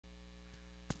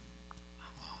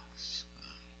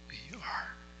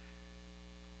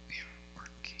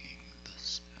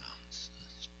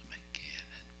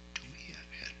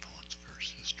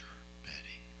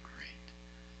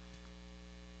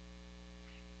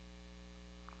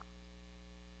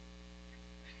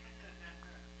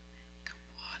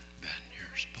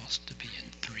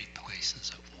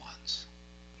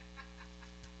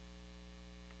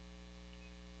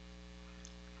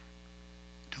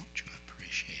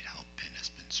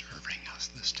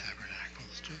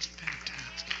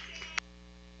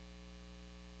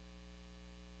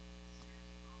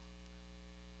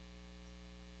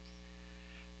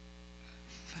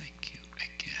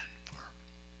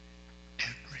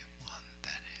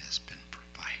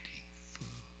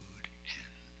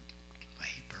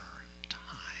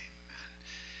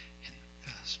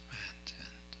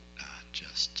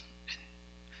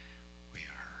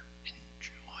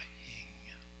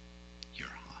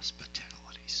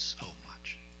hospitality so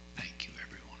much. Thank you,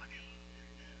 every one of you.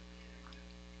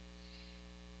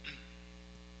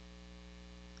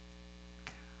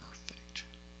 Perfect.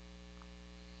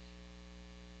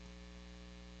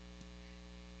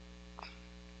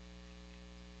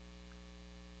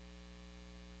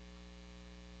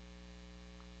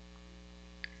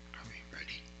 Are we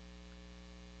ready?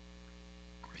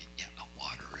 Great. Yeah, the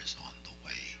water is on the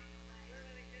way.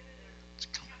 It's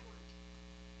coming.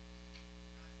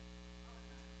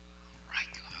 All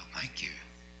right, Kyle. Thank you.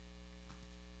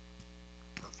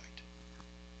 Perfect.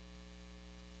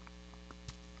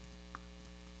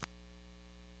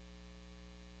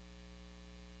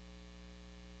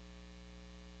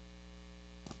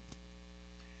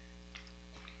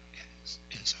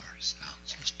 Is our sound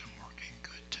system working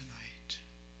good tonight?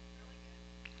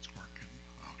 It's working.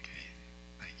 Okay.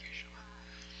 Thank you, Sean.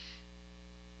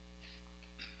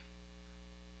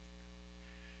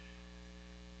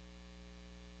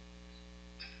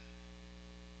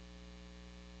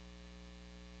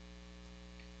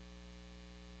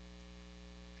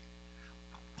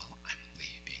 Well, I'm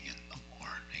leaving in the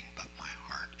morning, but my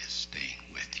heart is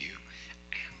staying with you.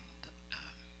 And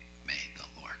may the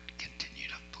Lord continue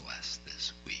to bless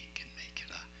this week and make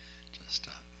it just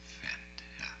a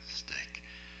fantastic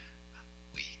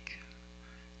week.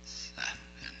 Seth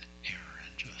and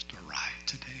Aaron just arrived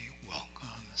today.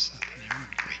 Welcome, Seth and Aaron.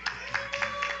 Great to have you.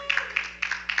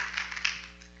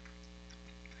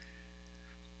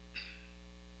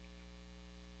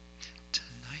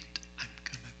 Tonight I'm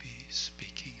going to be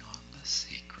speaking on the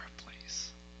secret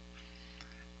place.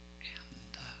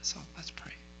 And so let's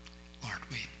pray. Lord,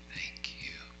 we thank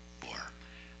you for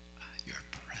your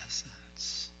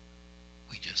presence.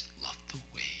 We just love the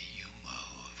way you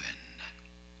move and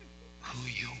who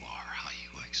you are, how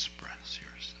you express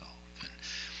yourself. And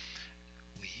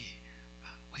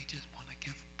we just want to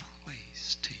give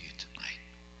place to you tonight,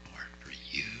 Lord, for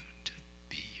you to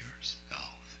be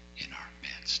yourself in our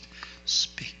midst.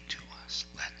 Speak to us.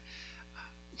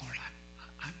 Lord,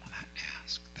 I want to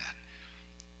ask that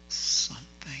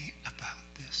something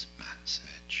about this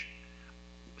message,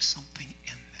 something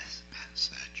in this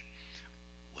message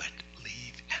would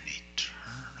leave an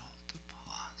eternal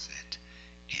deposit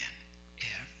in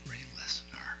every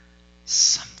listener,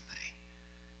 something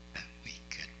that we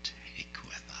could take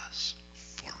with us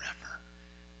forever.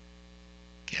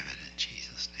 Give it in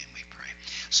Jesus' name we pray.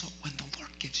 So when the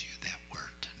Lord gives you that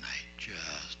word tonight,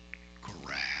 just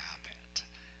grab it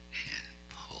and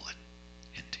pull it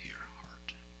into your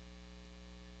heart.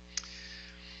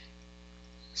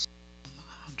 Psalm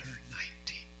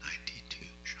 119:92.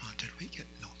 Sean, did we get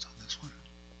notes on this one?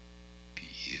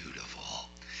 Beautiful.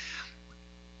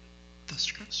 The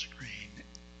script screen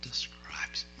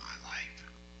describes my life.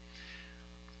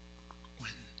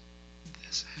 When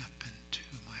this happened to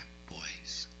my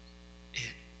boys,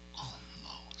 it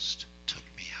almost took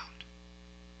me out.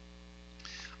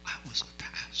 I was a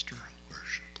pastor, a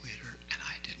worship leader, and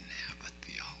I didn't have a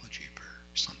theology for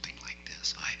something like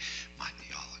this. My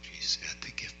theology said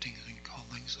the giftings and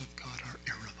callings of God are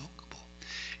irrevocable.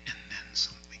 And then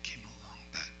something came along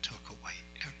that took away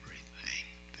everything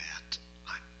that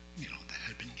that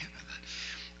had been given. And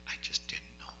I just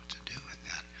didn't know what to do with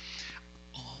that.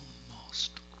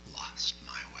 Almost lost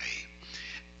my way.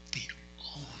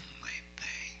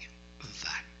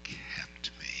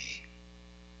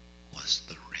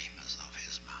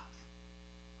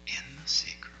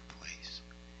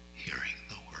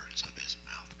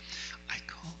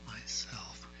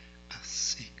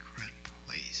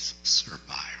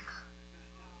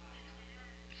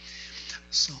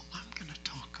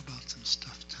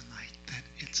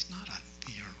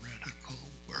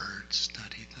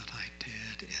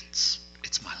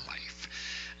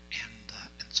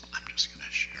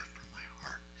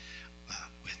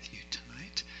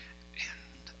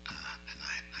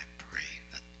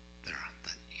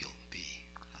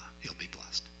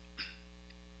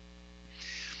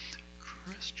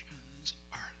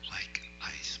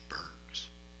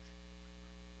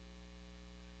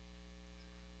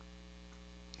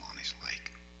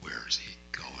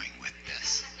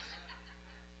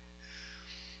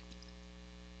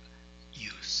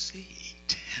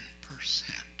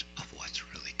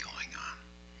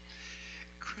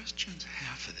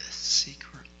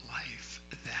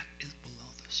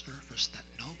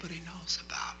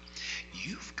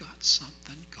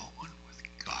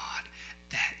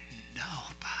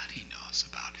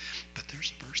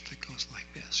 there's a verse that goes like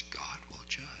this: God will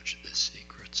judge the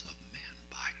secrets of men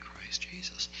by Christ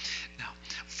Jesus. Now,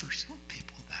 for some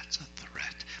people, that's a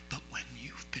threat. But when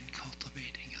you've been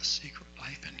cultivating a secret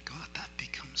life in God, that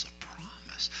becomes a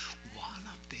promise. One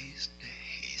of these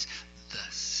days,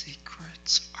 the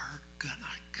secrets are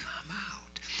gonna come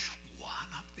out.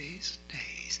 One of these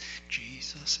days,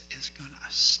 Jesus is gonna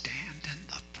stand in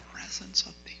the presence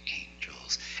of the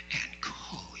angels and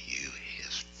call you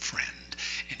his friend.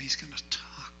 And he's gonna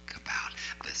talk about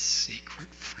the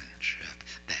secret friendship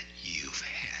that you've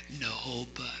had.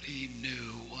 Nobody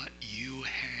knew what you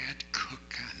had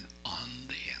cooking on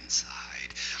the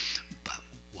inside. But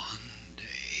one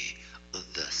day,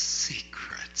 the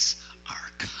secrets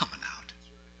are coming out.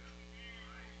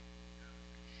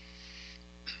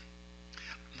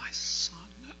 My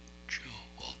son,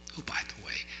 Joel, who, by the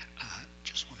way,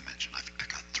 just want to mention, I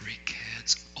got 3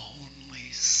 kids,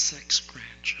 only 6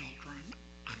 grandchildren.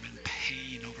 I'm in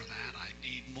pain over that. I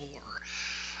need more.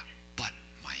 But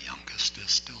my youngest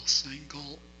is still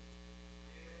single.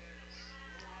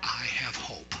 I have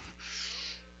hope.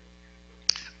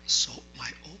 So my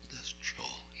oldest, Joel,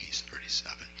 he's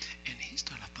 37, and he's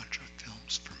done a bunch of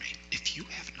films for me. If you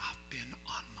have not been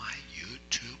on my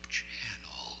YouTube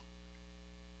channel,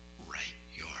 write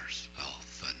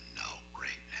yourself a note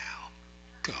right now.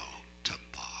 Go to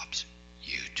Bob's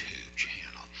YouTube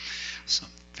channel.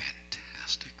 Some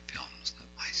fantastic films that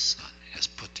my son has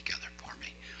put together for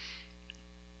me.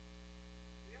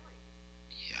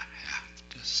 You have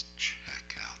to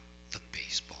check out the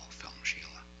baseball film,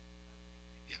 Sheila.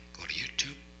 Yeah, go to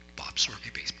YouTube, Bob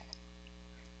Sorge Baseball.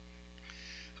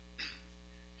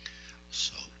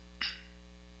 So,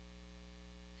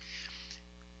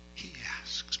 he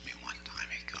asks me one time,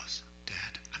 he goes,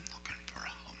 Dad, I'm looking for a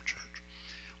home church.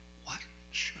 What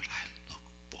should I look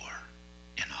for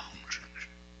in a home church?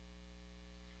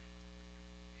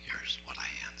 Here's what I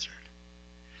answered.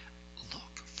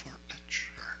 Look for a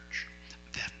church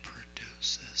that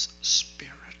produces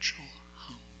spiritual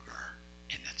hunger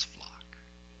in its flock.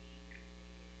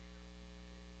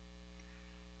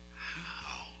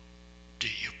 How do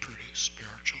you produce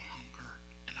spiritual hunger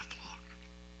in a flock?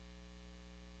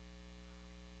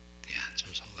 The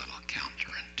answer's a little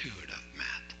counterintuitive,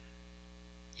 Matt.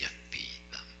 You feed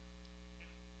them.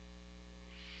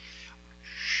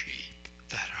 Sheep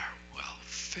that are well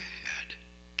fed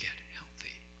get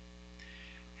healthy.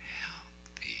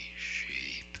 Healthy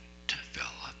sheep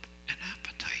develop an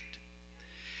appetite.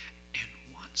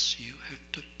 And once you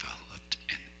have developed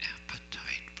an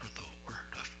appetite for the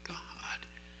Word of God,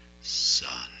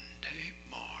 Sunday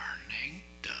morning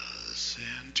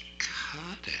doesn't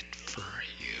cut it for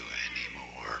you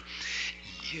anymore.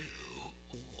 You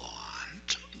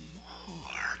want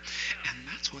more. And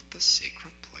that's what the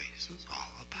secret place is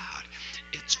all about.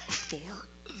 It's for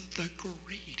the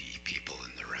greedy people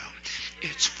in the room.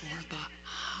 It's for the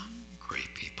hungry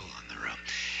people in the room.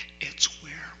 It's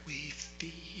where we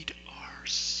feed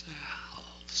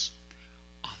ourselves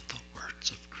on the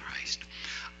words of Christ.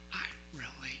 I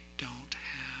really don't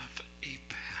have a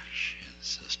passion,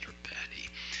 Sister Betty,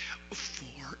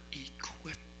 for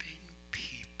equipping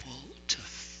people to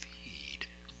feed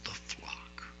the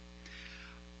flock.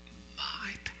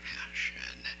 My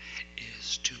passion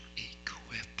is to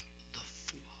equip the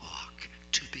flock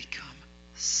to become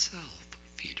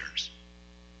self-feeders.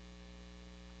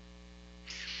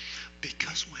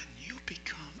 Because when you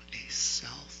become a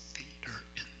self-feeder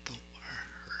in the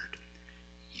Word,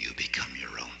 you become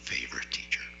your own favorite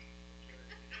teacher.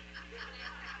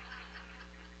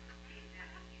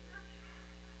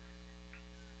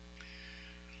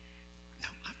 Now,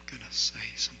 I'm going to say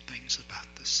some things about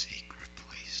the secret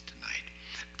place tonight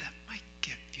that might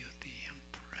give you the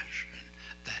impression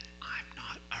that I'm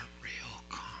not a real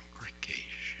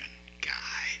congregation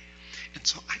guy. And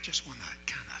so I just want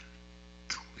to kind of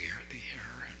clear the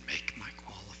air and make my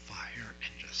qualifier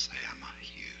and just say I'm a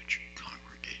huge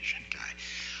congregation guy.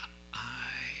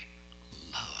 I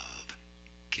love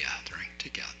gathering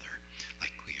together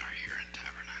like we are here in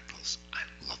Tabernacles. I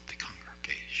love the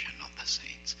congregation of the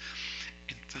saints.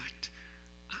 In fact,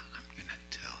 I'm going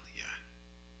to tell you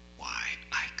why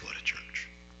I go to church.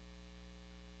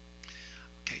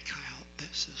 Okay, Kyle,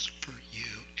 this is for you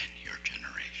and your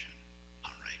generation,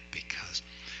 all right? Because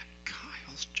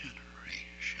Kyle's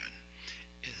generation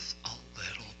is a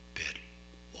little bit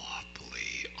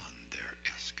wobbly on their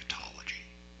eschatology.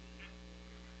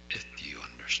 If you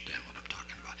understand what I'm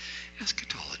talking about.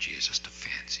 Eschatology is just a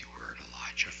fancy word,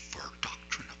 Elijah, for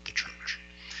doctrine of the church.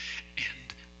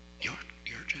 And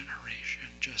your generation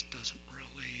just doesn't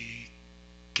really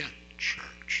get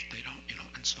church. They don't,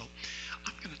 and so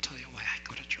I'm going to tell you why I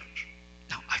go to church.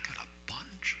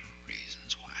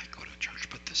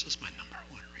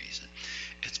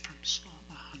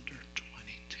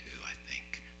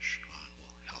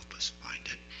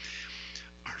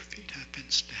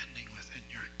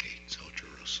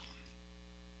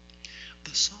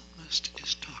 psalmist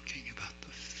is talking about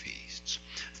the feasts.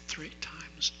 3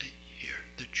 times a year,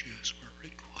 the Jews were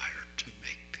required to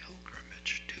make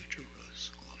pilgrimage to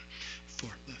Jerusalem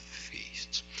for the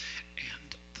feasts.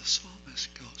 And the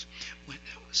psalmist goes, when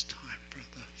it was time for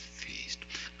the feast,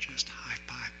 just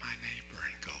high-five my neighbor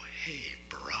and go, hey,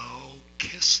 bro,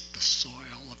 kiss the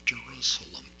soil of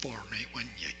Jerusalem for me when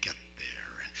you get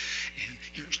there. And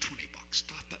here's $20.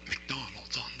 Stop at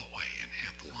McDonald's on the way and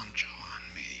have lunch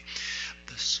on me.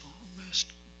 The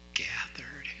psalmist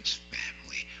gathered his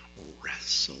family,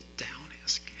 wrestled down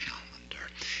his calendar,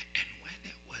 and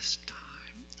when it was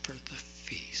time for the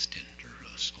feast in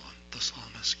Jerusalem, the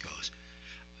psalmist goes,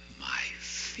 my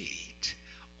feet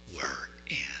were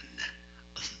in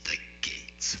the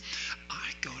gates.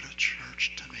 I go to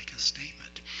church to make a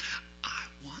statement. I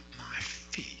want my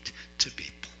feet to be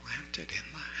planted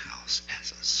in the house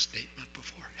as a statement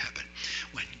before heaven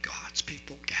when God's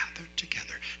people gather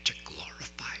together to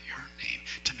glorify your name,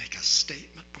 to make a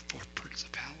statement before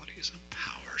principalities and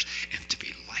powers, and to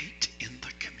be light in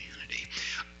the community.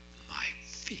 My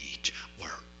feet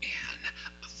were in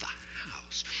the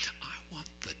house. I want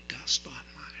the dust on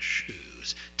my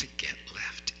shoes to get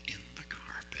left in the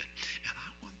carpet, and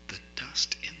I want the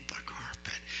dust in the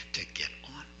carpet to get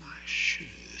on my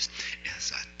shoes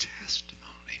as a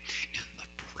testimony in the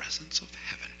presence of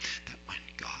heaven that when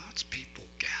God's people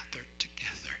gathered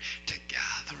together to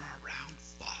gather around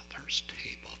Father's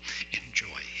table, enjoy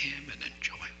Him and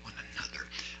enjoy one another,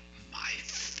 my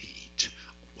feet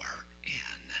were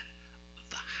in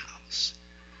the house.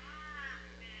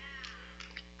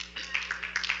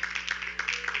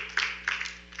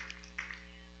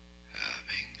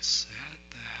 Having said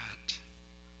that,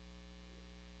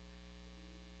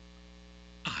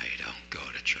 I don't go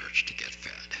to church to get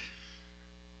fed.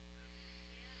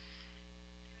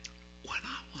 When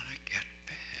I want to get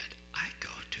fed, I go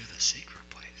to the secret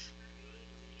place.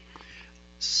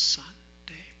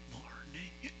 Sunday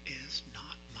morning is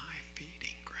not my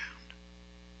feeding ground.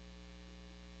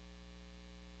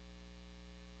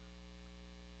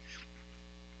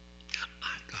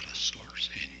 I've got a source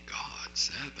in God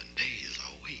 7 days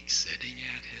a week, sitting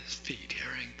at His feet,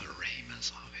 hearing the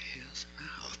rhemas of His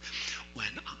mouth.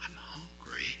 When I'm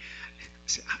hungry,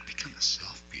 see, I've become a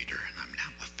self-feeder, and I'm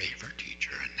now a favorite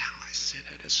teacher, and now I sit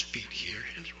at His feet, hear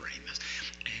His rhemas,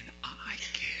 and I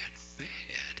get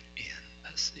fed in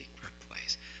the secret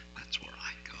place. That's where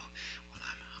I go when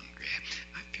I'm hungry.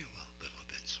 I feel a little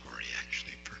bit sorry,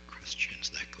 actually, for Christians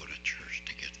that go to church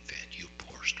to get fed. You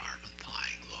poor starving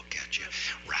lying look at you.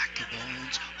 Rack of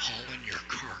bones, hauling your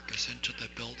carcass into the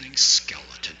building,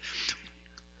 skeleton.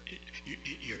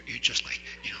 You're just like,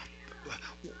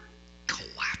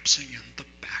 collapsing in the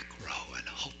back row and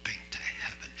hoping to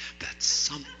heaven that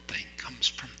something comes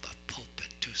from the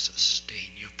pulpit to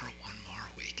sustain you for one more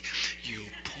week. You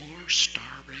poor,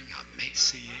 starving,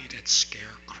 emaciated,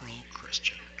 scarecrow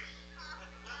Christian.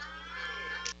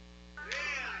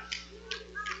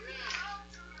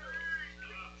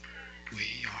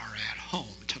 We are at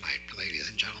home tonight, ladies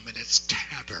and gentlemen. It's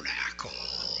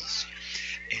Tabernacles.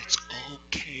 It's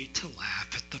okay to laugh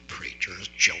at the preacher's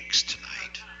jokes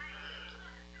tonight.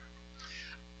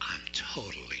 I'm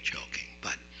totally joking,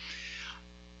 but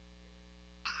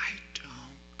I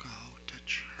don't go to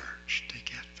church to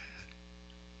get fed.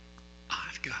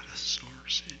 I've got a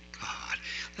source in God.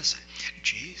 Listen,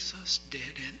 Jesus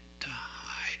didn't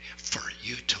die for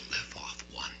you to live off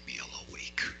one meal a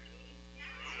week.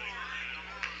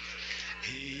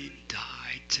 He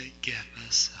died to give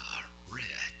us a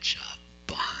rich,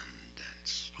 abundant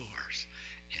source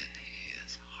in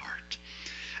His heart.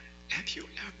 Have you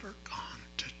ever gone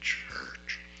to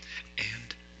church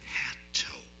and had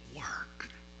to work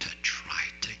to try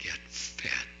to get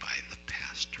fed by the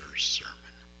pastor's sermon?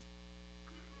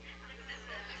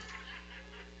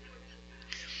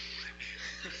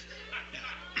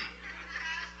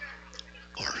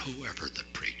 Or whoever the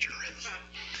preacher is.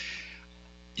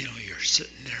 You're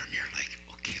sitting there and you're like,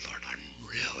 okay, Lord, I'm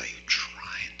really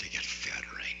trying to get fed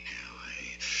right now.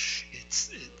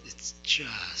 It's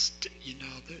just,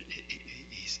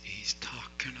 he's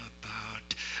talking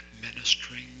about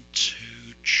ministering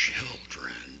to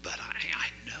children, but I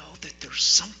know that there's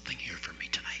something here for me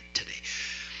today.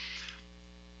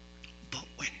 But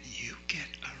when you get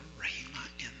a rhema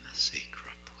in the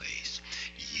secret place,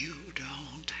 you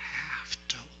don't have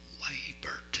to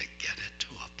labor to get it to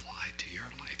apply to your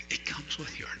life. It comes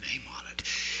with your name on it.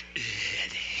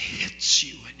 It hits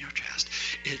you in your chest.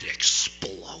 It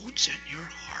explodes in your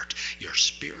heart. Your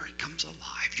spirit comes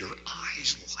alive. Your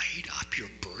eyes light up. Your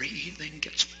breathing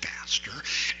gets faster.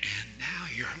 And now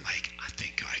you're like, I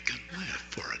think I can live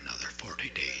for another 40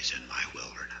 days in my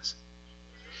wilderness.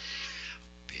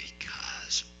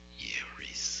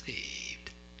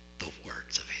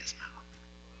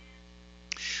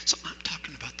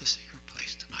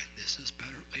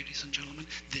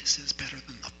 is better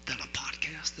than a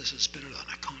podcast. This is better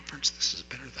than a conference. This is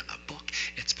better than a book.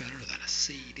 It's better than a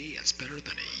CD. It's better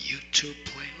than a YouTube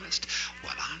playlist.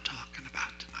 What I'm talking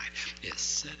about tonight is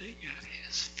sitting at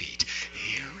his feet,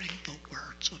 hearing the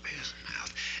words of his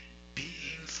mouth,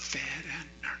 being fed and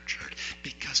nurtured,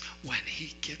 because when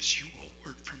he gives you a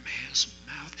word from his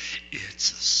mouth, it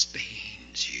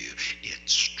sustains you, it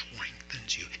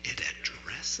strengthens you, it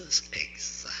addresses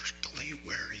exactly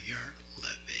where you're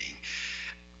living.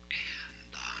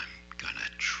 And I'm gonna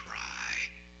try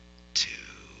to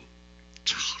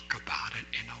talk about it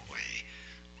in a way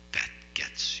that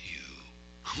gets you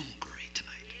hungry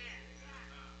tonight.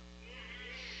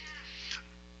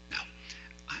 Now,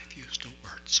 I've used a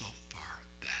word so far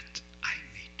that I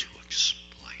need to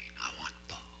explain. I want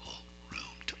the whole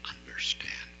room to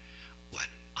understand what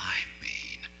I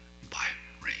mean by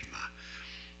Rhema.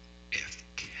 If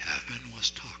Kevin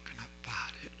was talking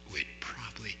about it, we'd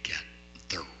probably get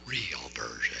the real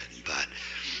version, but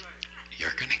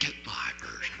you're going to get my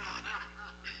version on it.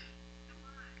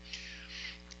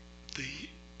 The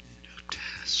New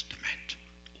Testament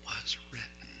was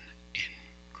written in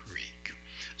Greek.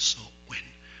 So when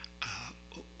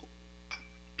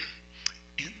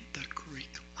in the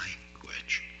Greek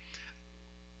language,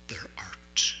 there are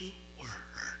two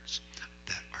words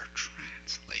that are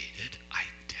translated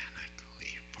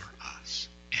identically for us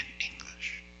in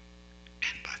English.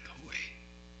 And by the way,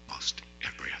 most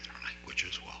every other language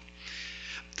as well.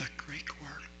 The Greek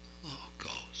word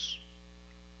logos,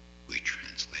 we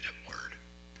translate it word.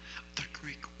 The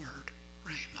Greek word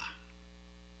rhema,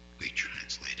 we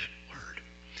translate it word.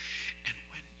 And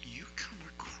when you come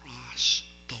across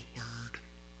the word,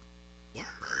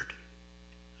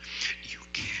 you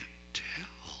can't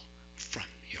tell from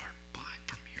your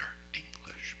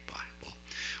English Bible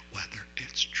whether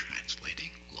it's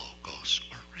translating logos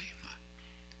or rhema.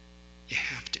 You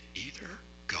have to either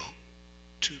go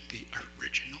to the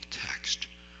original text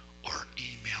or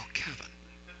email Kevin.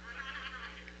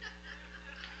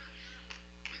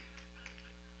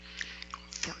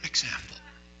 For example,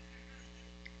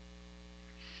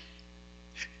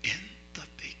 in the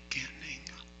beginning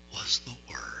was the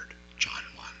Word, John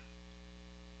 1,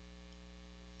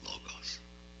 logos.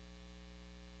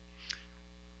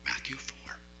 Matthew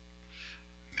 4,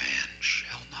 man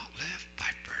shall not live by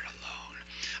bread alone,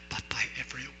 but by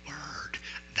every word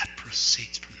that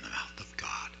proceeds from the mouth of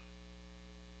God.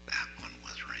 That one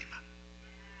was Rhema.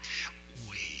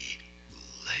 We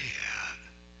live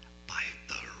by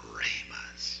the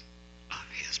rhemas of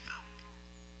his mouth.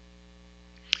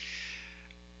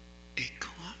 A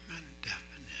common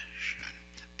definition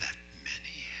that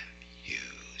many have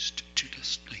used to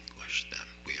distinguish them,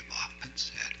 we have often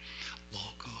said,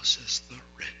 logos is the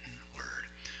written word,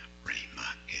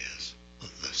 rhema is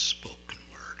the spoken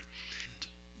word. And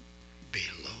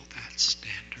below that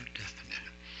standard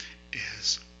definition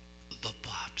is the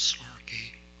Bob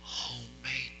Sarkey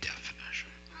homemade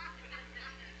definition.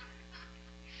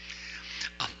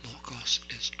 A logos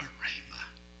is a rhema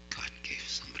God gave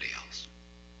somebody else.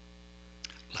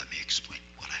 Let me explain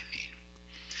what I mean.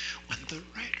 When the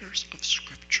writers of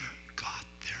Scripture got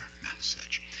their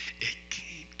message, it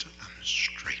came to them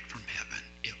straight from heaven.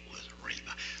 It was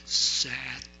rhema.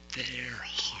 Set their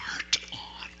heart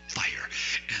on fire.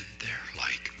 And they're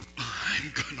like,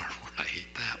 I'm going to write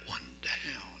that one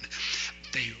down.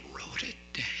 They wrote it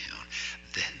down.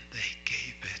 Then they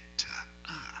gave it to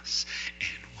us.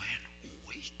 And when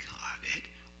we got it,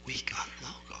 we got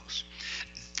logos.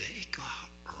 They got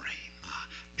rhema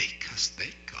because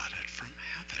they got it from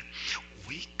heaven.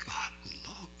 We got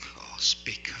logos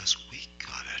because we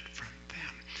got it from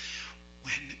them.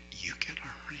 When you get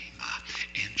a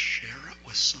rhema and share it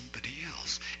with somebody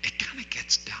else, it kind of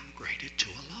gets downgraded to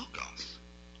a logos.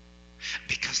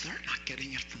 Because they're not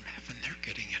getting it from heaven, they're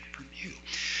getting it from you.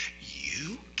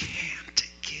 You can't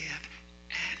give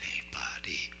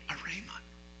anybody a rhema.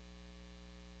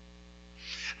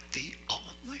 The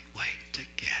only way to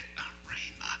get a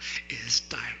rhema is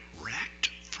direct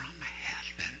from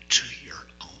heaven to your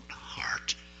own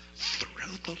heart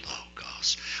through the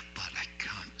logos, but it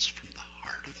comes from the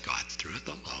heart of God through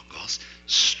the logos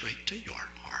straight to your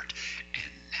heart.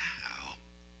 And now,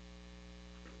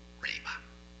 rhema.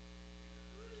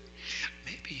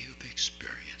 Maybe you've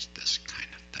experienced this kind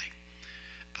of thing.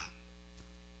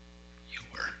 You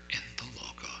were in the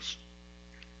logos,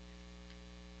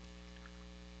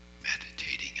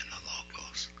 meditating in the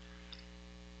logos,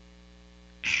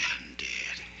 and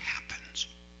it happens.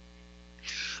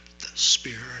 The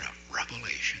spirit of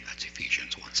revelation, that's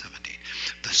Ephesians 1:17,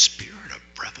 the spirit of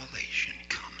revelation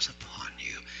comes upon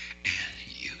you, and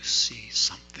you see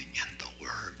something in the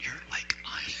Word, you're like,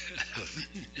 I have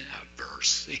never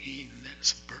seen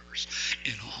this verse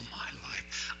in all my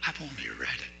life. I've only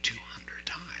read it 200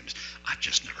 times. I've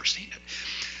just never seen it.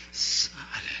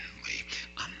 Suddenly,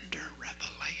 under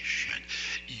revelation,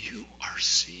 you are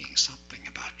seeing something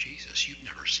about Jesus you've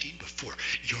never seen before.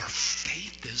 Your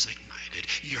faith is ignited.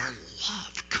 Your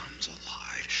love comes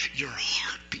alive. Your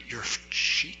heartbeat, your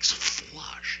cheeks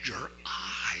flush. Your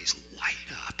eyes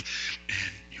light up.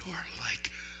 And you're like,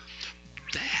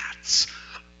 that's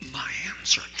my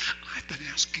answer. I've been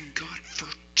asking God for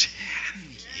 10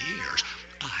 years.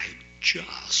 I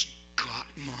just got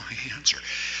my answer.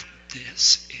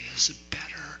 This is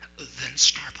better than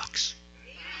Starbucks.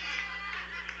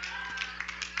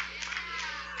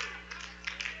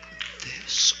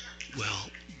 This will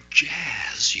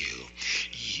jazz you.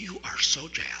 You are so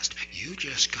jazzed. You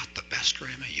just got the best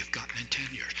rhema you've gotten in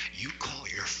 10 years. You call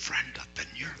your friend up and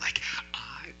you're like,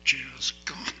 I just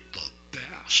got the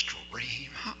best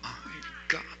rhema I've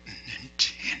gotten in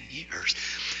 10 years.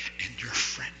 And your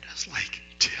friend is like,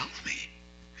 tell me.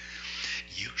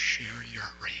 You share your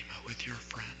rhema with your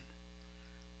friend.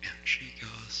 And she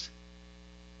goes,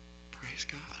 praise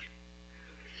God.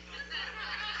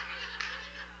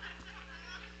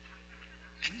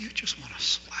 And you just want to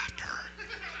slap her.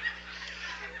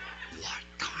 What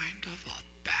kind of a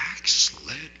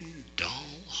backslidden,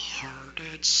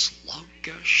 dull-hearted,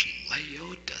 sluggish,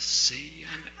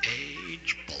 Laodicean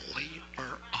age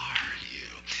believer are you?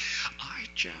 I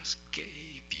just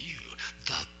gave you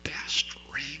the best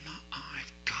rhema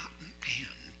I've gotten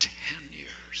in 10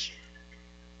 years.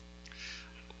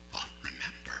 Well,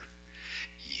 remember,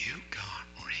 you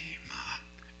got rhema,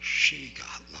 she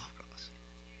got logos.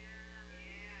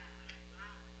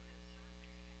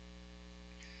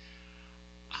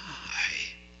 I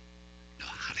know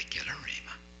how to get a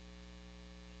rhema.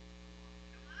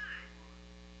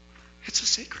 It's a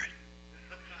secret.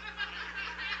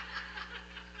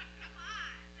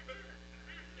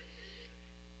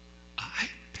 I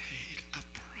paid a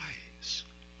price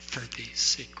for these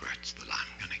secrets that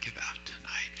I'm going to give out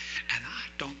tonight. And I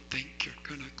don't think you're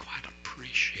going to quite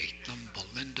appreciate them,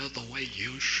 Belinda, the way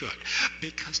you should.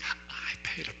 Because I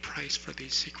paid a price for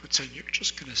these secrets, and you're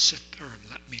just going to sit there and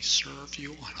let me serve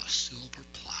you on a silver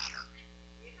platter.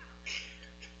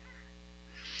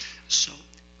 So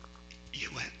you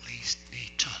at least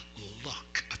need to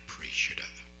look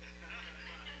appreciative.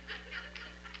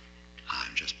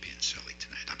 I'm just being silly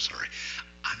tonight. I'm sorry.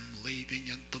 I'm leaving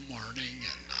in the morning,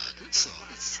 and so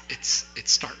it's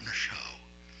starting to show.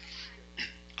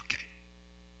 Okay,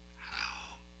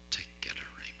 how to get a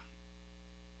rhema.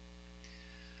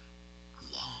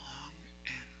 Long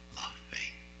and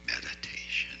loving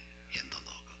meditation in the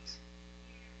Logos.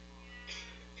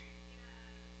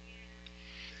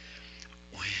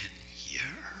 When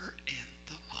you're in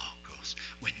the Logos,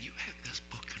 when you have this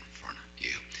book in front of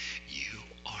you, you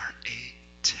are a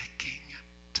ticking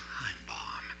time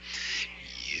bomb.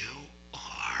 You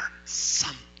are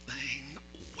something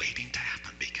waiting to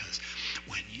happen, because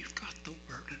when you've got the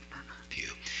Word in front of you,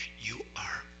 you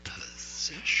are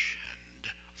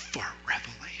positioned for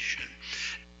revelation.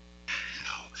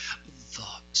 How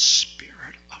the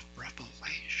Spirit of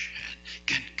revelation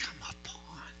can come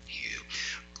upon you,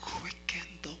 quicken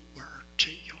the Word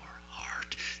to your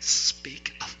heart,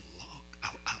 speak a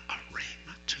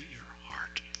rhema to your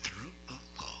heart through the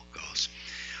Logos.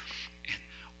 And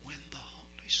when the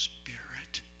Holy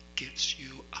Spirit gives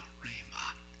you a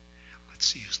rhema,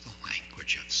 let's use the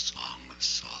language of Song of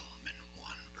Solomon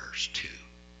 1 verse 2.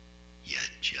 You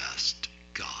just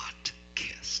got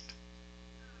kissed.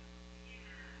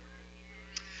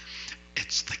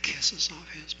 It's the kisses of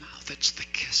his mouth. It's the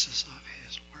kisses of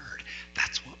his word.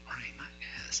 That's what rhema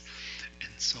is.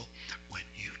 And so when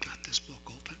you've got this book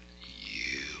open,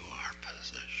 you are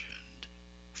positioned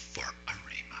for a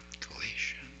rhema.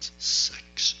 Galatians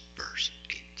 6 verse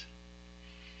 8.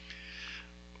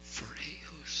 For he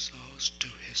who sows to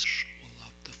his will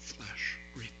of the flesh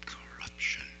reap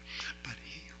corruption, but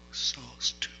he who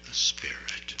sows to the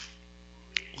Spirit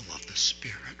will of the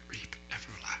Spirit reap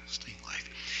everlasting life.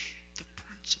 The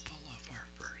principle of our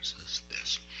verse is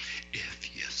this: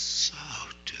 if you sow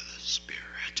to the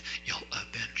Spirit, you'll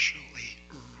eventually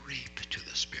reap to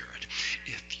the Spirit.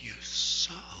 If you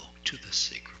sow to the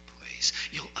secret place,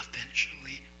 you'll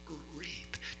eventually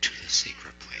reap to the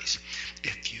secret place.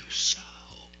 If you sow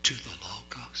to the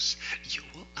Logos, you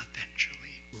will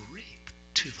eventually reap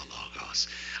to the Logos.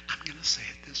 I'm going to say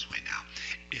it this way now.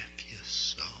 If you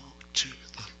sow to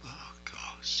the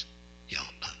Logos, you'll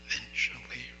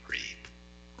eventually reap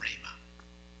rhema.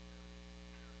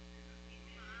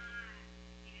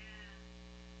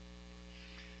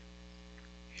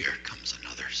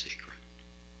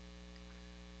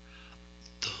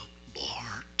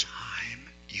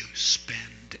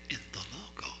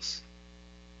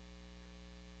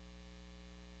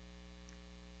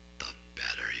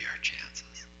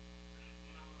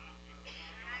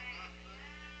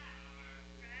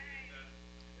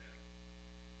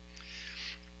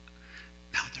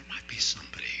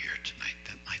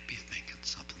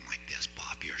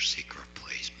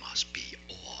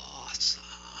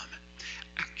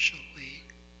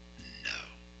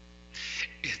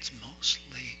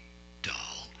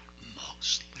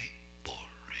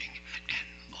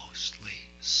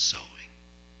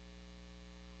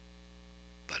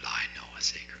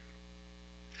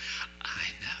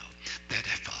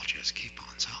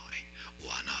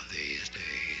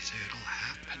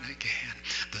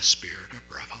 The spirit of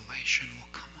revelation will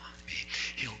come on me.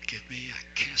 He'll give me a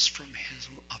kiss from his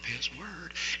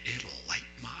word. It'll light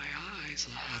my eyes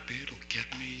up. It'll give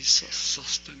me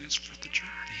sustenance for the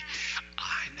journey.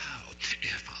 I know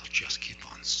if I'll just keep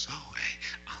on sowing,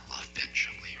 I'll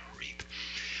eventually reap.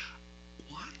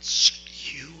 Once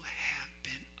you have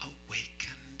been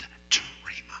awakened to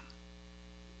Rhema,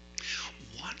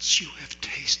 once you have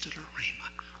tasted a Rhema,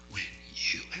 when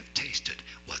you have tasted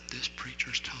what this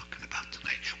preacher's talking about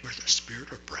tonight, where the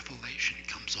spirit of revelation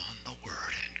comes on the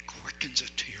word and quickens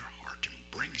it to your heart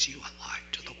and brings you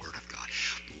alive to the word of God,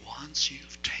 once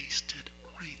you've tasted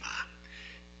Rhema,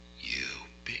 you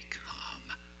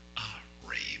become a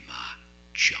Rhema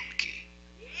junkie.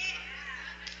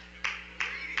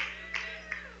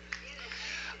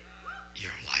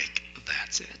 You're like,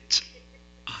 that's it.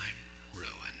 I'm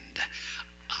ruined.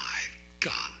 I've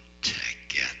got to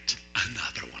get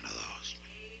another one of those.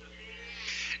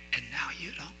 And now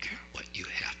you don't care what you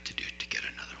have to do to get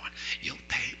another one. You'll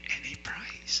pay any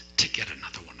price to get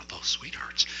another one of those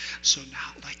sweethearts. So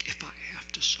now, like, if I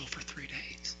have to sow for 3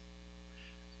 days,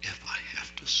 if I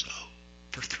have to sow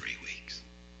for 3 weeks,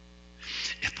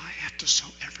 if I have to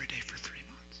sow every day for 3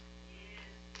 months,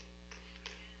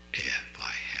 if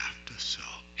I have to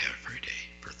sow every day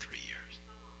for 3 years,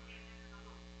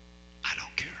 I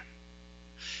don't care.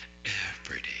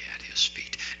 Every day at his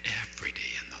feet, every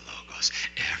day in the Logos,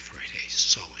 every day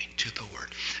sowing to the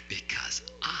word, because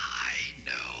I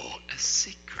know a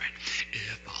secret.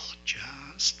 If I'll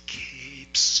just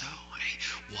keep sowing,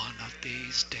 one of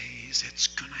these days it's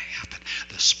going to happen.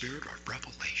 The spirit of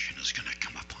revelation is going to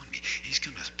come upon me. He's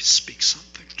going to speak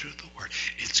something through the word.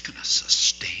 It's going to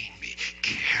sustain me,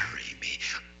 carry me,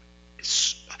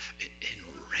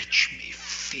 enrich me,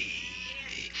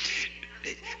 feed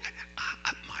me.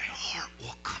 My heart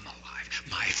will come alive.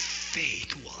 My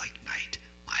faith will ignite.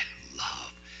 My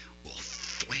love will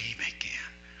flame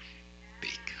again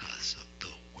because of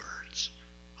the words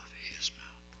of his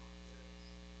mouth.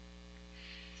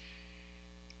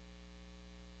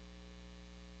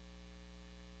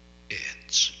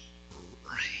 It's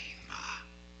Rhema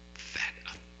that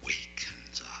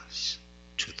awakens us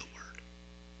to the word.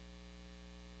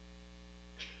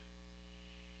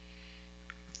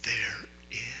 There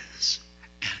is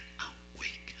an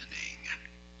awakening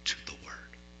to the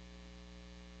word.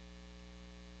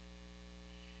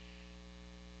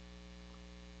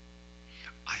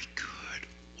 I could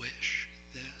wish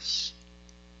this.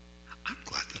 I'm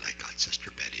glad that I got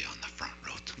Sister Betty on the front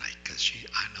row tonight, because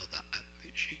I know that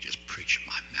she just preached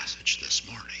my message this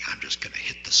morning. I'm just going to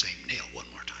hit the same nail one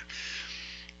more time.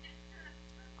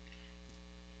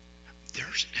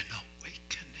 There's an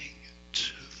awakening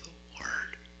to the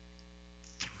word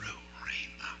through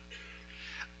Rhema,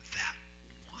 that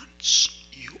once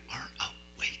you are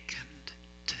awakened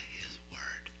to his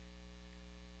word,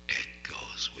 it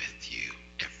goes with you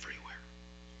everywhere.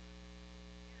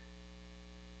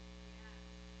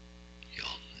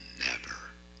 You'll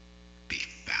never be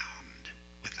found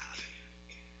without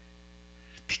it,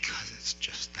 because it's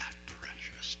just that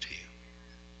precious to you.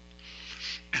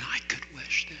 And I could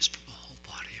wish this for the whole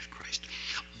body of Christ.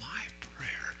 My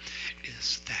prayer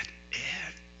is that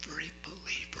every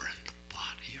believer in the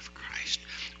body of Christ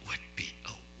would be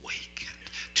awakened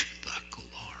to the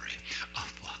glory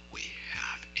of what we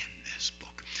have in this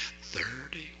book.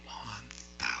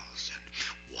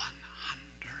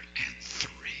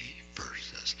 31,103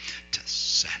 verses to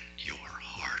set your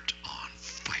heart on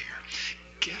fire,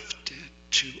 gifted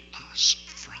to us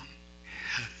from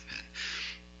heaven.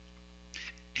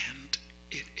 And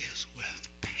it is with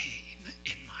pain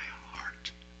in my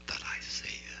heart that I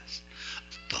say this.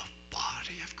 The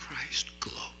body of Christ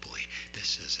globally,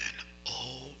 this is an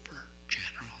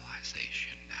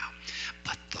overgeneralization now,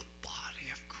 but the body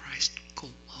of Christ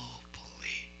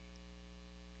globally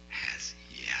has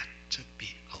yet to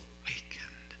be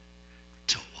awakened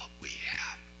to what we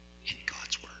have in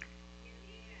God's word.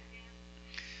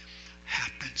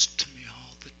 Happens to me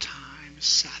all the time,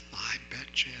 Seth. I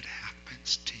bet you it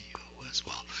happens to you as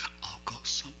well. I'll go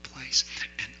someplace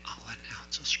and I'll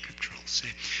announce a scripture. I'll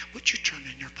say, would you turn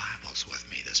in your Bibles with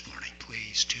me this morning,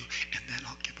 please, too? And then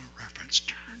I'll give a reference.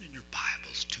 Turn in your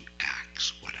Bibles to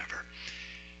Acts, whatever.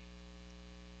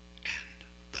 And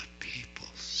the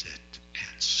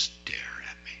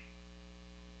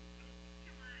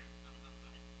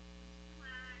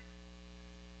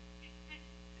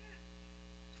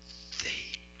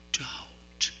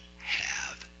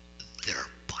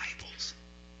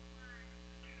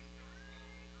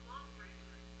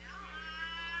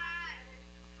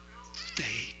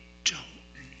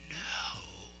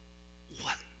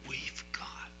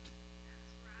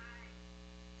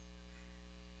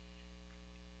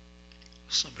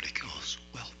Somebody goes,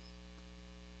 well,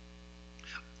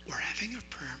 we're having a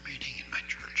prayer meeting in my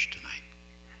church tonight.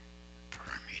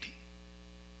 Prayer meeting.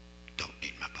 Don't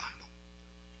need my Bible.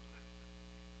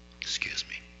 Excuse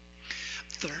me.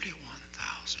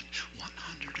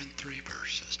 31,103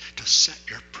 verses to set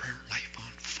your prayer life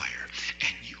on fire.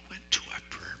 And you went to a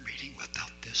prayer meeting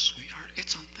without this, sweetheart?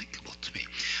 It's unthinkable to me.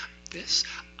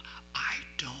 I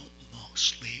don't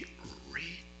mostly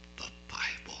read the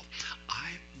Bible.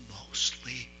 I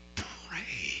mostly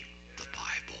pray the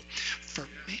Bible. For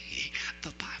me,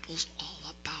 the Bible's all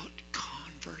about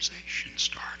conversation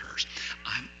starters.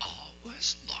 I'm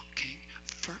always looking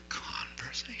for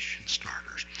conversation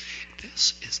starters.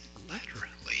 This is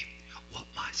literally what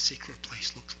my secret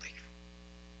place looks like.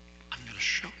 I'm going to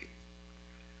show you.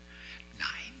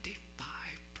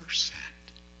 95%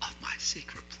 of my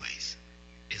secret place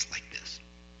is like this.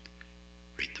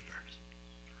 Read the verse.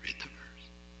 Read the verse.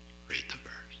 Read the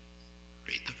verse.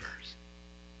 Read the verse.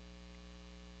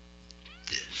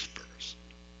 This verse.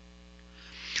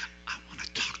 I want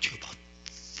to talk to you about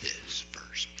this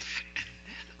verse. And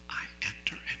then I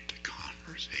enter into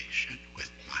conversation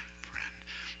with my friend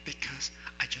because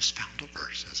I just found a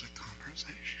verse as a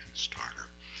conversation starter.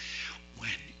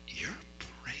 When you're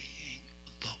praying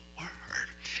the word,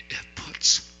 it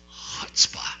puts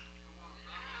chutzpah.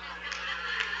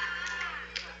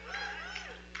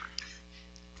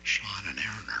 Sean and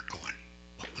Aaron are going,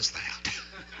 what was that?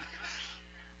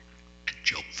 A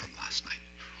joke from last night.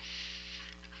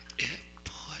 It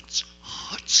puts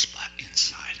chutzpah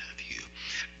inside of you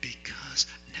because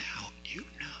now you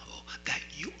know that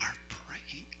you are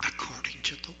praying according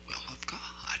to the will of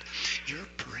God. You're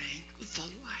praying the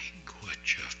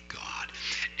language of God.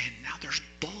 And now there's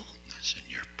boldness in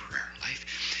your prayer life.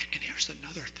 And here's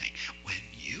another thing. When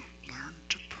you learn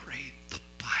to pray the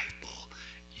Bible,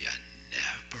 you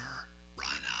never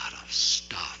run out of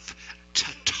stuff to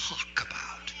talk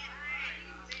about.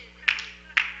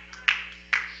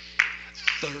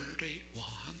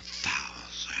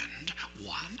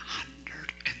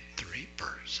 31,103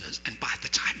 verses, and by the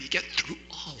time you get through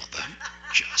all of them,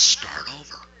 just start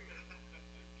over.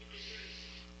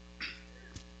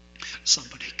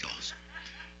 Somebody goes,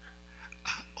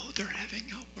 they're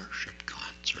having a worship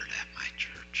concert at my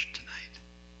church tonight.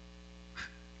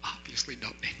 Obviously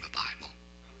don't need my Bible.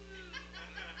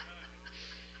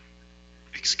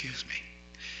 Excuse me.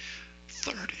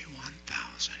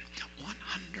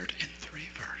 31,103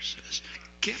 verses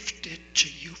gifted to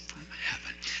you from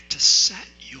heaven to set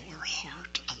your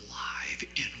heart alive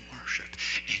in worship.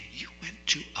 And you went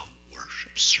to a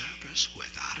worship service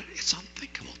without it. It's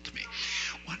unthinkable to me.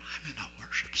 When I'm in a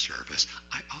worship service,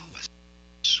 I always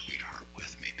sweetheart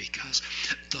with me because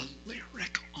the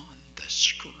lyric on the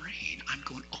screen, I'm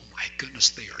going, oh my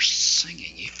goodness, they are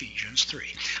singing Ephesians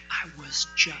 3. I was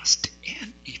just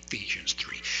in Ephesians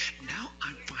 3. Now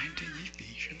I'm finding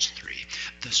Ephesians 3.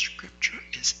 The scripture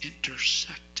is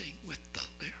intersecting with the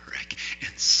lyric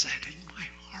and setting my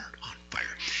heart on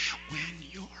fire. When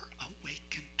you're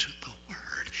awakened to the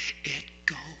word, it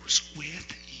goes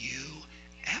with you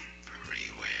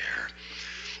everywhere.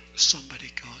 Somebody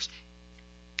goes,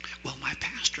 well, my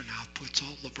pastor now puts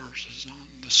all the verses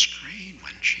on the screen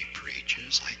when she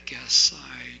preaches. I guess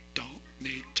I don't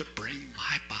need to bring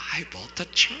my Bible to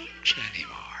church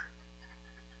anymore.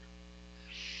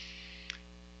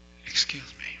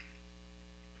 Excuse me.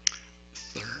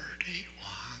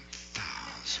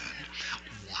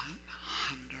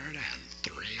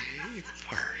 31,103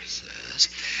 verses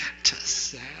to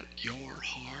set your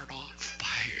heart on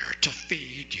fire, to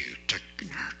feed you, to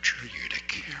nurture you, to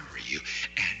carry you.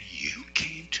 And you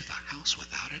came to the house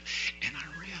without it. And I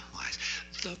realized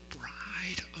the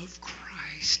bride of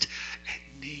Christ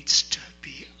needs to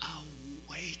be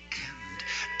awakened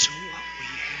to what we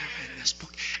have in this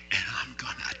book. And I'm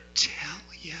going to tell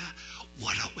you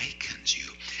what awakens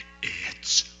you.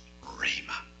 It's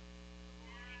Rhema.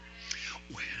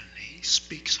 When he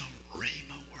speaks a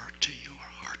Rhema word to your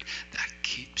heart, that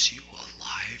keeps you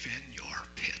alive in your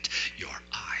pit. Your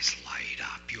eyes light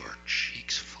up, your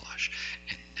cheeks flush,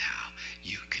 and now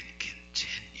you can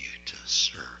continue to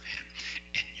serve him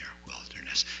in your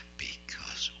wilderness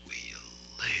because we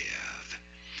live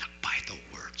by the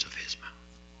words of his mouth.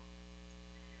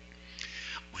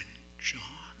 When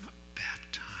John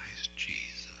baptized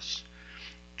Jesus,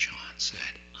 John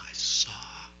said, I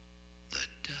saw the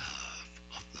dove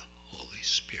of the Holy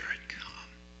Spirit come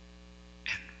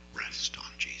and rest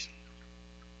on Jesus.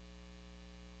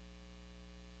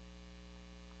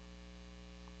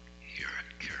 Hear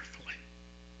it carefully.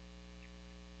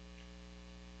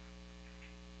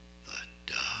 The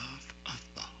dove of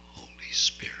the Holy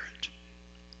Spirit,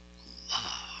 love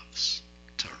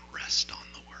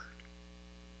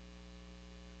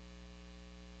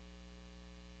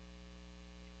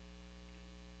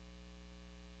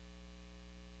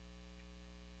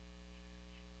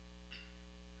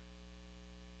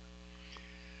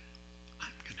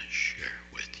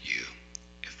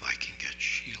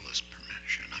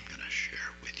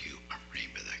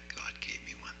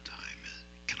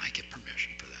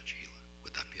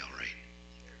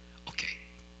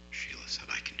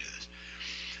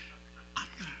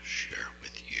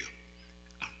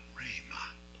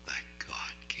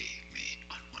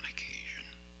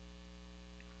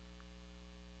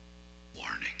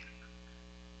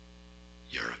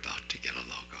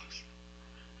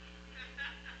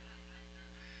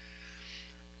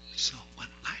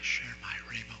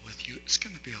it's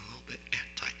going to be a little bit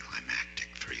anticlimactic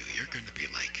for you. You're going to be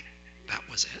like, that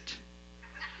was it?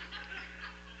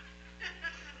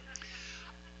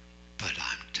 But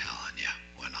I'm telling you,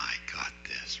 when I got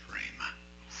this rhema,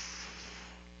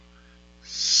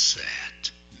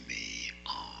 set me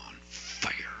on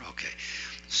fire. Okay,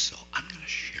 so I'm going to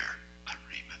share a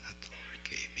rhema that the Lord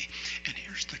gave me. And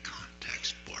here's the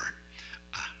context for it.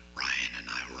 Ryan and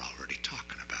I were already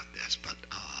talking about this, but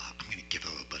I'm going to give a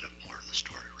little bit more of the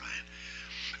story, Ryan.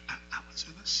 I was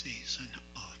in a season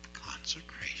of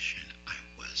consecration.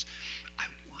 I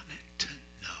wanted to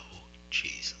know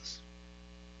Jesus.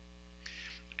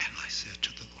 And I said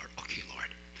to the Lord, okay,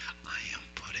 Lord, I am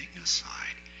putting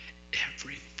aside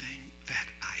everything that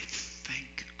I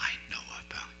think I know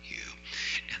about you.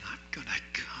 And I'm going to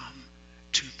come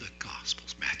to the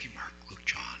Gospels, Matthew, Mark, Luke,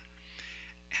 John.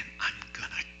 And I'm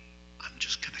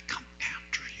just going to come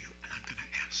after you. And I'm going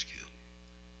to ask you,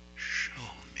 show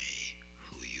me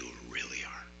who you really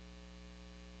are.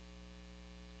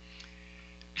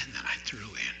 And then I threw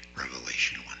in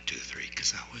Revelation 1, 2, 3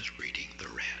 because I was reading the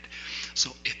red.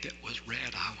 So if it was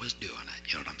red, I was doing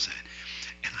it. You know what I'm saying?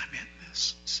 And I'm in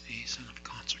this season of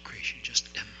consecration, just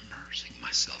immersing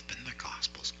myself in the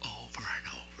Gospels over and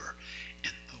over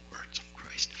in the words of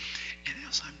Christ. And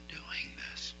as I'm doing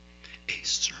this, a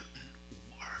certain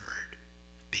word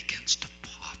begins to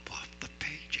pop off the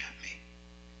page at me.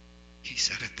 He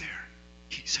said it there.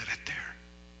 He said it there.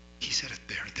 He said it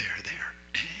there,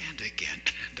 and again,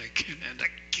 and again, and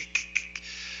again.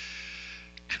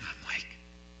 And I'm like,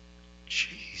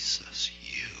 Jesus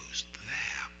used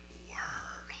that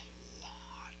word a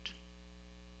lot.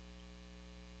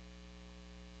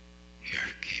 Here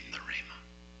came the Rhema.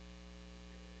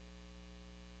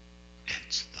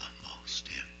 It's the most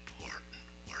important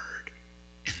word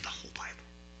in the whole Bible.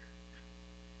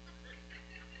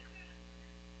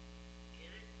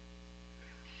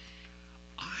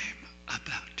 I'm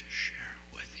about to share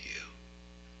with you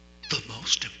the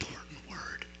most important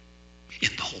word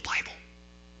in the whole Bible.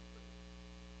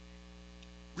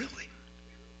 Really?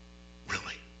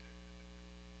 Really?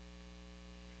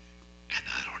 And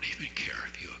I don't even care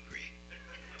if you agree.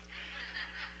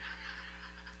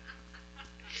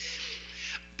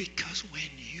 Because when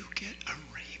you get a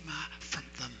rhema from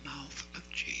the mouth of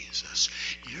Jesus,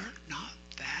 you're not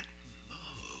that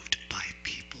moved by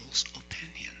people's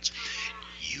opinions.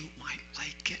 You might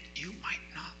like it, you might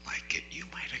not like it, you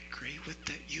might agree with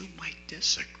it, you might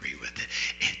disagree with it.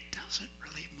 It doesn't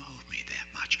really move me that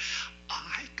much.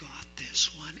 I got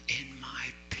this one in my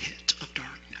pit of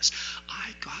darkness.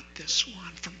 I got this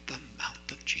one from the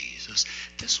mouth of Jesus.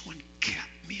 This one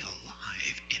kept me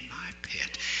alive in my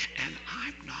pit, and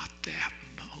I'm not that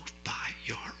moved by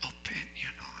your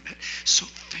opinion on it. So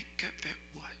think of it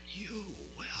what you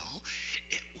will.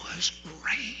 It was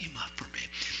rhema for me.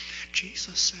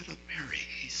 Jesus said of Mary,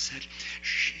 he said,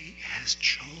 she has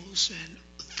chosen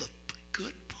the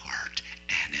good part,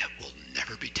 and it will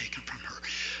never be taken from her.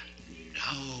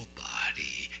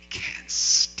 Nobody can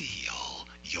steal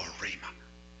your rhema.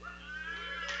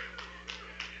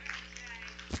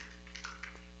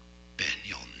 Ben,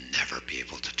 you'll never be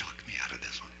able to talk me out of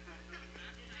this one.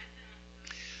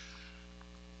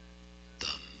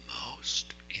 The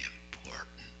most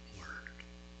important word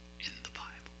in the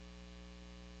Bible.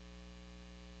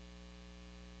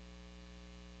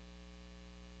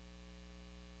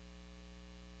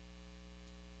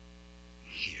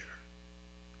 Hear.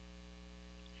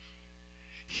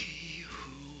 He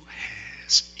who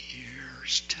has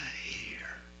ears to hear,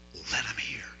 let him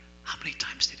hear. How many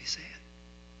times did he say it?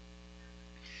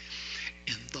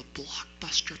 In the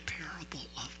blockbuster parable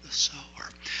of the sower,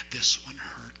 this one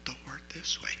heard the word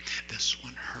this way. This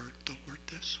one heard the word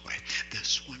this way.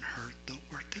 This one heard the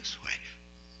word this way.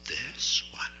 This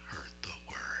one heard the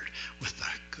word with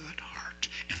a good heart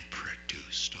and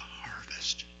produced a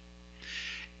harvest.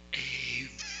 A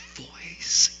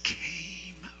voice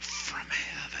came from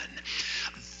heaven.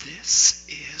 This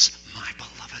is my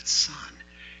beloved Son.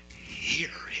 Hear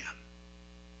him.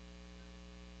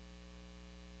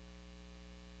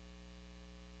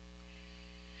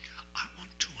 I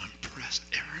want to impress,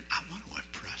 Aaron, I want to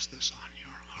impress this on your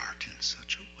heart in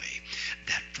such a way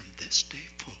that from this day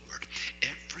forward,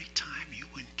 every time you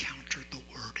encounter the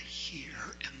word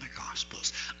here in the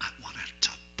Gospels, I want it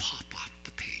to pop off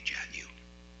the page at you.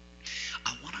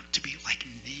 I want it to be like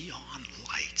neon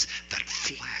lights that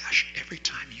flash every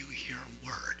time you hear a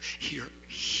word,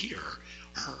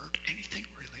 heard, anything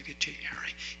related to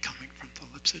hearing coming from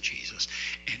the lips of Jesus.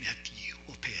 And if you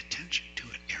will pay attention to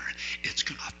it, Aaron, it's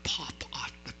going to pop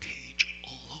off the page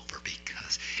all over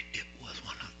because it was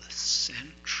one of the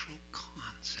central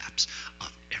concepts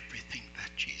of everything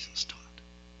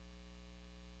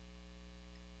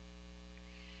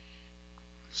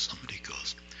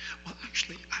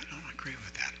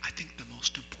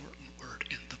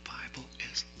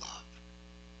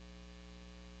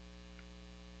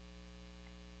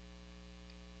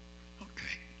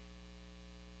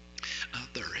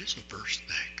is a verse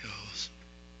that goes,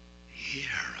 "Hear,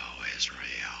 O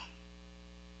Israel,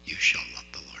 you shall love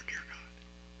the Lord your God."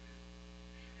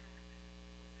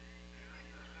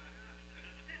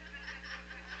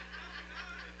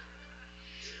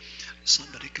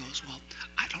 Somebody goes, "Well,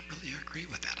 I don't really agree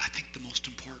with that. I think the most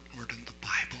important word in the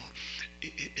Bible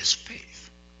is faith."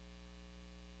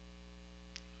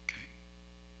 Okay?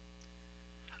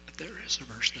 There is a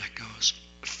verse that goes,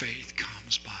 "Faith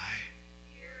comes by."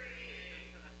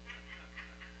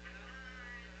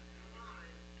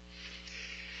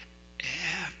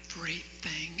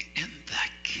 Everything in the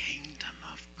kingdom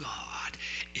of God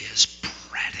is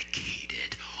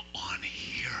predicated on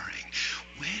hearing.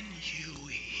 When you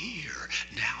hear,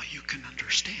 now you can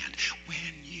understand.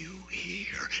 When you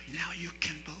hear, now you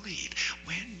can believe.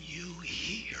 When you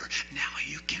hear, now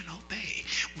you can obey.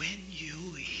 When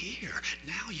you hear,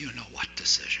 now you know what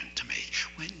decision to make.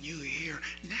 When you hear,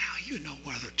 now you know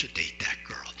whether to date that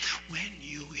girl. When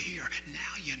you hear,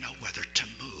 now you know whether to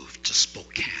move to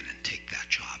Spokane and take that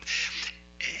job.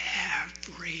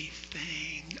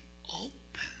 Everything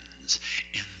opens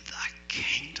in the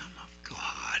kingdom of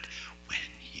God when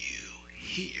you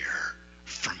hear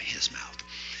from his mouth.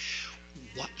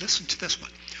 Listen to this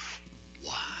one.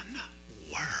 One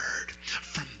word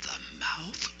from the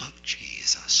mouth of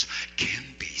Jesus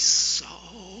can be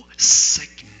so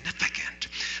significant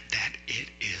that it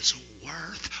is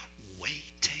worth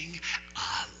waiting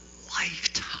a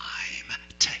lifetime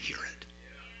to hear it.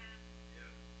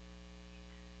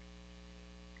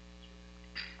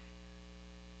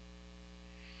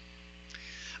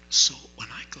 So when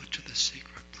I go to the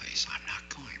secret place, I'm not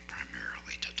going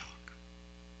primarily to talk.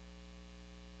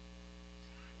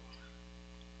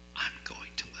 I'm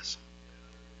going to listen.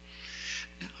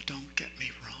 Now, don't get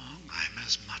me wrong. I'm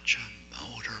as much a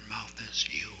motor mouth as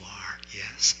you are.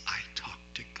 Yes, I talk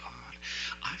to God.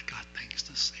 I've got things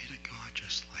to say to God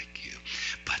just like you.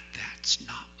 But that's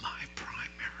not my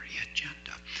primary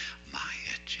agenda. My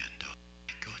agenda, when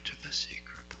I go to the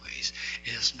secret place,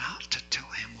 is not to tell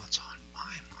him what's on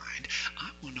my mind. I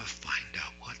want to find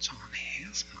out what's on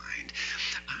his mind.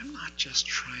 I'm not just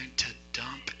trying to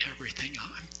dump everything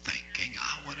I'm thinking.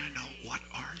 I want to know, what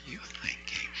are you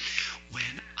thinking?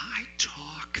 When I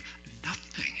talk,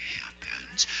 nothing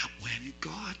happens. When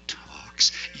God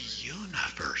talks,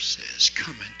 universes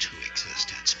come into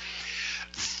existence.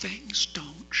 Things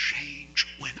don't change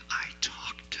when I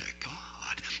talk to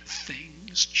God.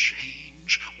 Things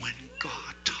change when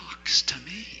God talks to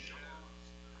me.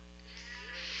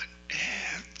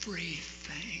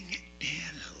 Everything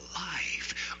in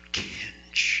life can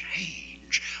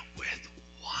change with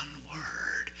one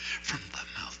word from the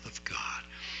mouth of God.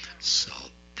 So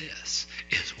this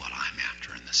is what I'm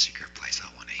after in the secret place.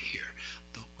 I want to hear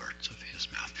the words of his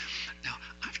mouth. Now,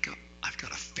 I've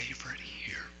got a favorite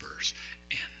here verse,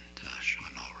 and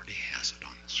Sean already has it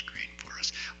on the screen for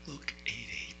us. Luke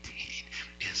 8:18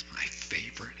 is my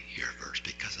favorite here verse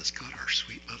because it's got our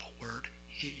sweet little word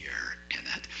 "here" in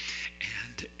it,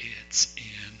 and it's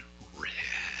in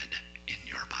red in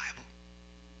your Bible.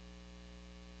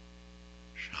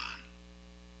 Sean,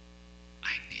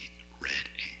 I need red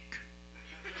ink.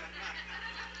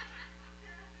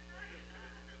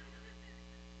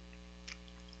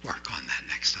 Work on that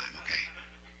next time, okay?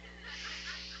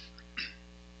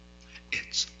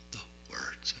 It's the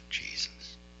words of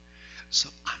Jesus. So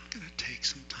I'm going to take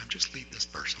some time. Just leave this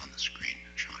verse on the screen,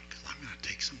 Sean, because I'm going to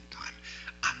take some time.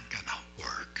 I'm going to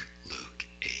work Luke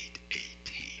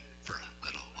 8:18 for a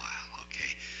little while,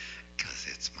 okay? Because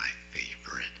it's my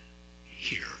favorite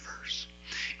hear verse.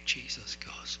 Jesus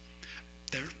goes,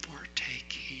 "Therefore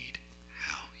take heed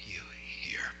how you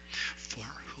hear, for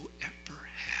whoever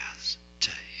has,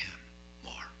 to him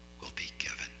more will be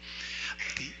given."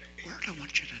 The word I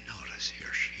want you to notice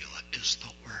here, Sheila, is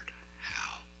the word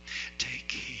how.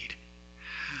 Take heed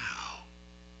how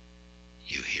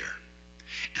you hear.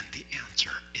 And the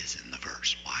answer is in the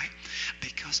verse. Why?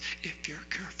 Because if you're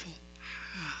careful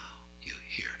how you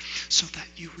hear, so that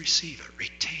you receive it,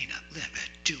 retain it, live it,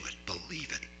 do it,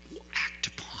 believe it, act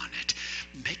upon it,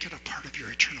 make it a part of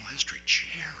your eternal history,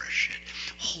 cherish it,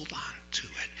 hold on to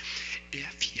it.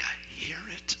 If you hear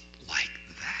it like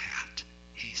that,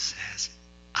 he says,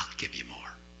 I'll give you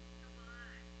more.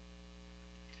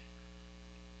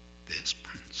 This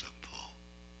principle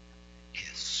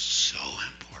is so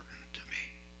important to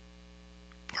me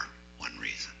for one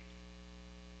reason.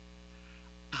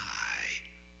 I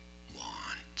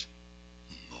want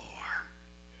more.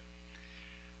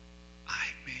 I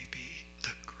may be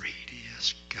the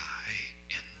greediest guy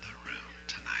in the room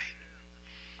tonight,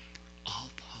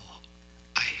 although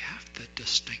I have the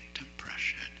distinct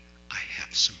impression I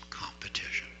have some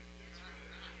competition.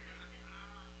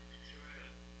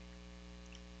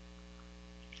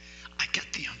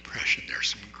 there's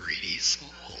some greedy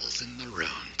souls in the room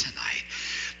tonight.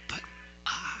 But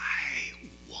I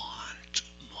want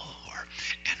more.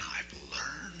 And I've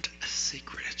learned a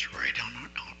secret. It's right on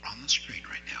the screen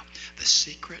right now. The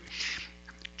secret,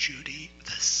 Judy,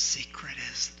 the secret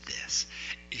is this.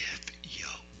 If you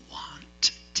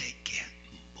want to get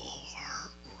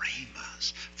more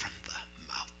rhemas from the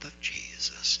mouth of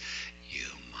Jesus, you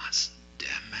must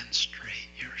demonstrate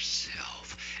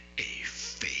yourself a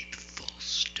faithful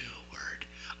steward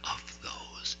of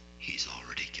those he's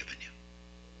already given you.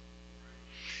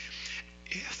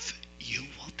 If you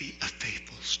will be a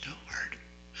faithful steward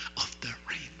of the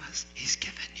rhemas he's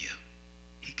given you,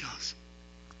 he goes,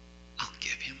 I'll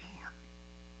give you more.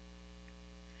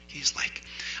 He's like,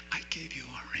 I gave you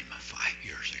a rhema 5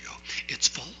 years ago. It's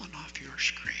fallen off your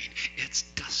screen. It's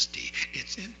dusty.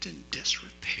 It's in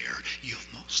disrepair. You've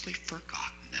mostly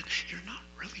forgotten it. You're not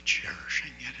really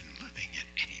cherishing it and living it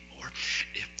anymore.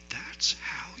 If that's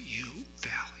how you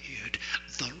valued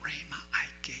the rhema I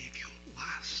gave you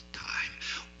last time,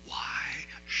 why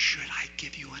should I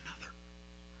give you another?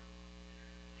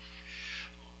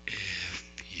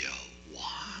 If you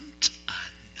want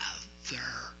another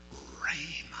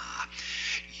rhema,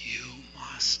 you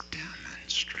must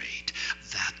demonstrate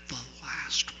that the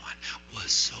last one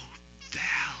was so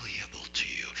valuable to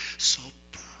you, so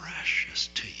precious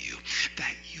to you,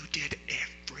 that you did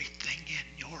everything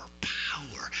in your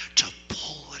power to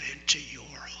pull it into your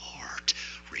heart.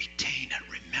 Retain it,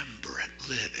 remember it,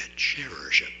 live it,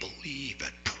 cherish it, believe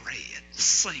it, pray it,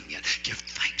 sing it, give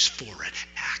thanks for it,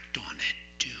 act on it,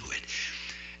 do it.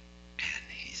 And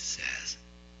he says,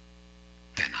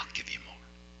 then I'll give you more.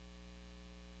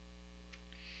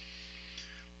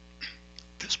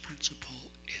 This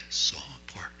principle is so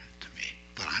important to me,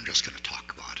 but I'm just going to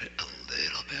talk about it a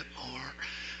little bit more.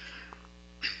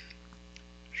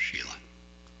 Sheila,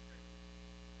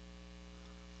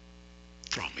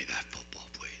 throw me that football,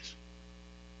 please.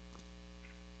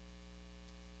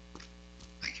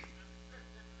 Thank you.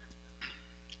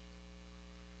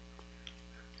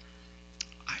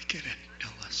 I get an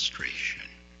illustration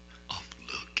of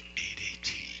Luke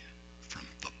 8:18 from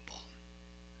football.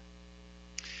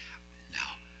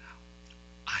 Now,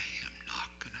 I am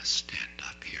not going to stand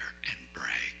up here and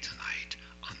brag tonight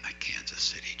on the Kansas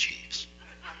City Chiefs.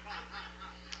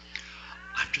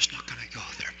 I'm just not going to go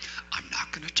there. I'm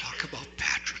not going to talk about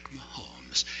Patrick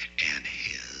Mahomes and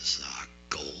his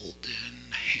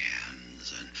golden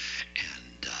hands and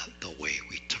the way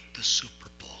we took the Super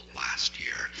Bowl last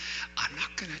year. I'm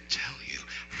not going to tell you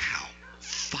how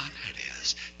fun it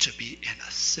is to be in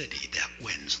a city that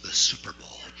wins the Super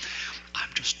Bowl. I'm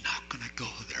just not going to go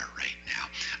there right now.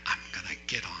 I'm going to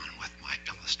get on with my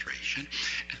illustration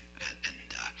and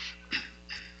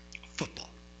football.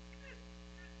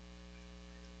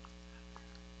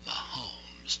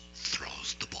 Mahomes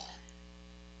throws the ball,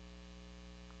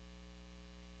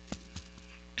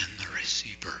 and the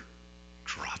receiver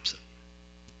drops it,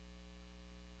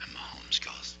 and Mahomes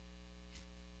goes,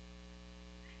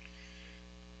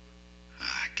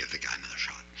 give the guy another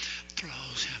shot,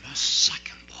 throws him a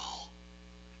second ball,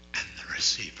 and the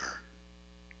receiver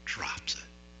drops it,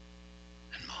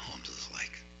 and Mahomes is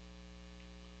like,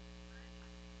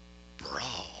 bro.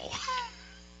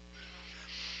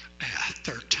 Yeah,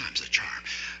 third time's a charm.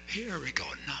 Here we go.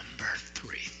 Number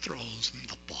 3 throws him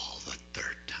the ball the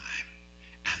third time,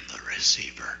 and the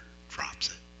receiver drops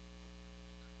it.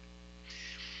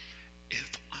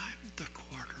 If I'm the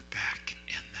quarterback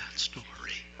in that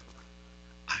story,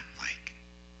 I'm like,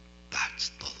 that's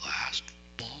the last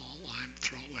ball I'm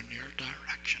throwing your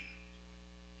direction.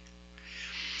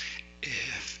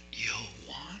 If you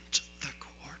want the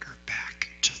quarterback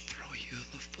to throw you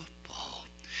the football,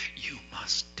 you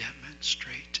must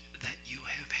demonstrate that you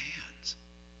have hands.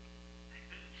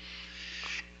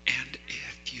 And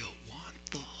if you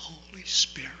want the Holy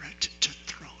Spirit to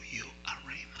throw you a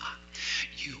rhema,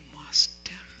 you must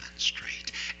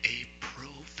demonstrate a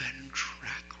proven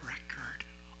track record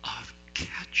of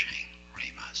catching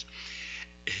rhemas.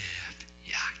 If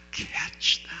you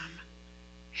catch them,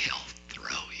 he'll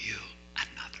throw you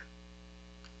another.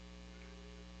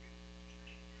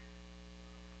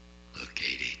 Luke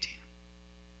 8:18.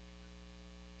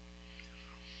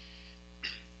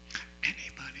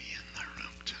 Anybody in the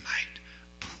room tonight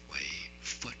play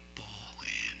football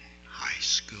in high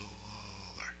school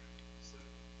or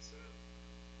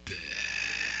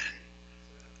Ben?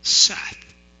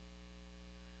 Seth.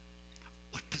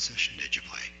 What position did you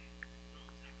play?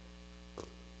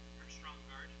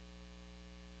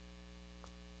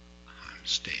 I'm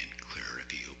staying clear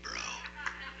of you, bro.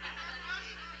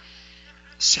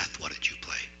 Seth, what did you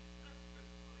play?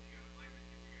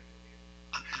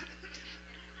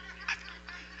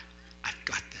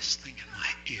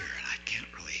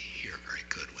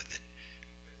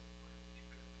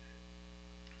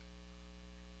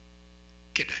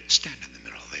 Stand in the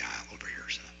middle of the aisle over here,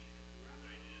 so.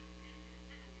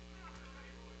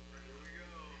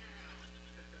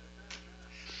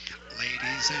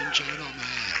 Ladies and gentlemen.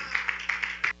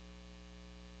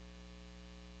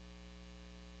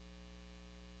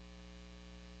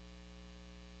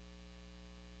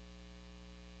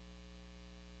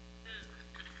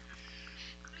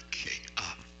 Okay,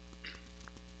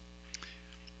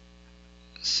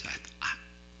 Seth, I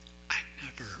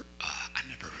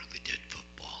never really did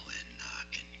football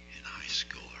in high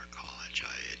school or college.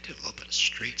 I did a little bit of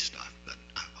street stuff, but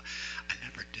I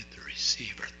never did the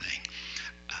receiver thing.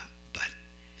 But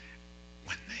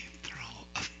when they throw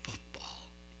a football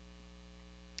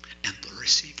and the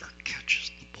receiver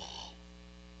catches the ball,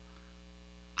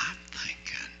 I'm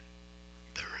thinking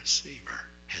the receiver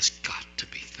has got to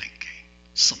be thinking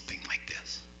something like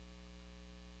this.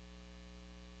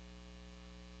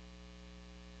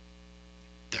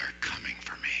 They're coming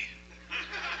for me.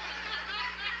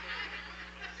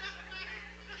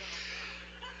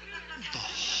 The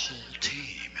whole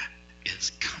team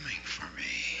is coming for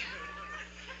me.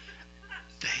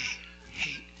 They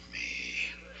hate me.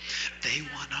 They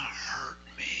want to hurt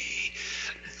me.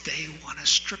 They want to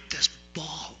strip this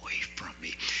ball away from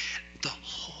me. The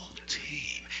whole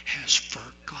team has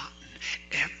forgotten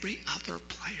every other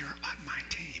player on my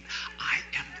team. I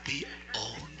am the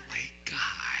only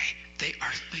guy they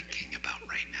are thinking about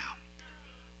right now.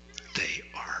 They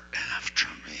are after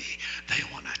me. They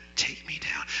want to take me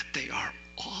down. They are,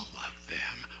 all of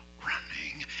them,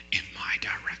 running in my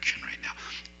direction right now.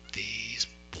 These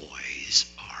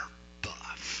boys are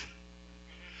buff.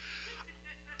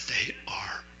 They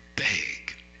are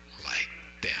big like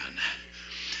Ben.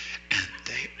 And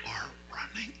they are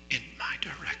running in my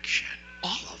direction,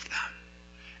 all of them,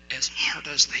 as hard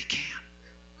as they can.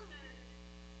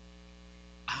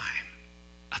 I'm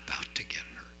about to get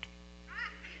hurt.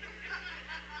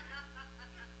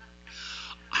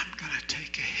 I'm going to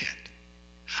take a hit.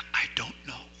 I don't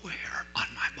know where on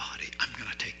my body I'm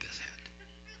going to take this hit.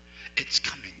 It's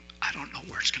coming. I don't know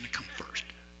where it's going to come first.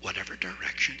 Whatever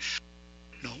direction,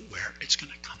 I don't know where it's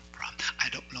going to come from. I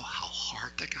don't know how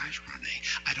hard the guy's running.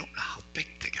 I don't know how big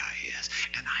the guy is.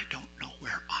 And I don't know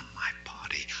where on my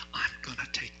body I'm going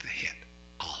to take the hit.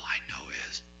 All I know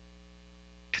is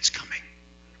it's coming.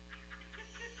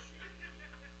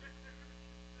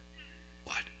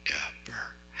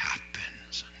 Whatever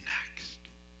happens next,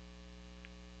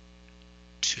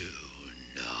 do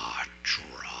not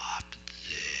drop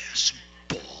this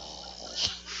ball.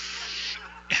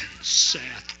 And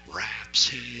Seth wraps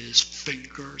his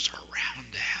fingers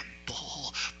around that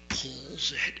ball,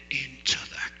 pulls it into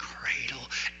the cradle,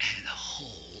 and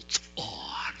holds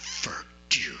on for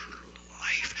dear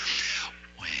life.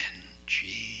 When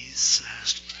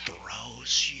Jesus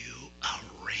throws you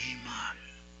a rhema,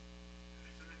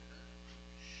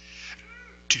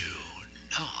 do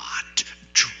not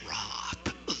drop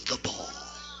the ball.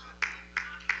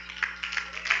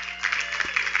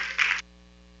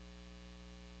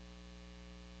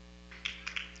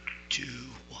 Do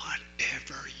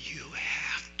whatever you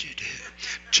have to do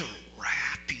to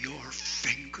wrap your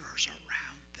fingers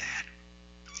around that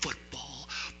football,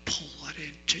 pull it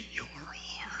into your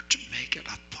heart, make it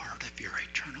a part of your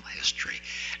eternal history.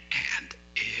 And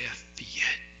if you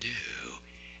do,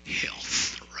 he'll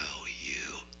throw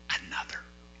you another.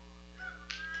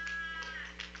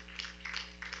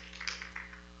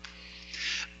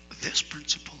 This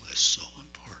principle is so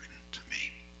important to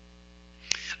me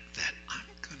that I'm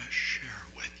going to share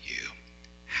with you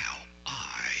how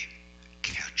I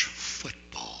catch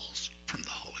footballs from the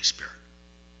Holy Spirit.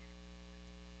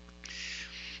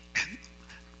 And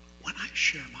when I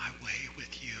share my way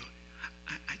with you,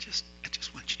 I just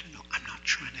want you to know I'm not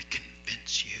trying to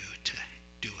convince you to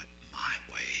do it my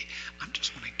way. I'm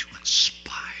just wanting to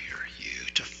inspire you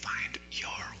to find your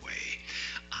way.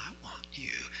 I want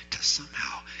you to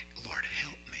somehow, Lord,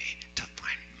 help me to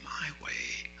find my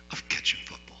way of catching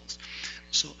footballs.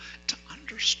 So to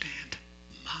understand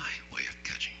my way of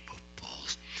catching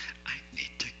footballs, I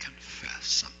need to confess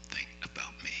something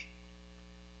about me.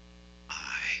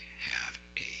 I have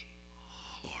a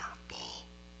horrible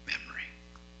memory.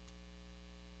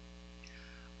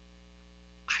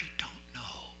 I don't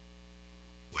know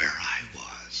where I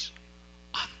was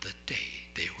on the day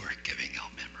they were giving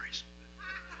out memories.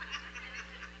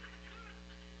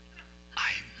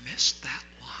 I missed that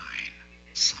line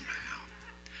somehow.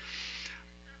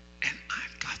 And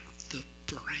I've got the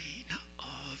brain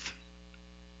of,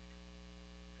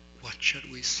 what should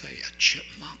we say, a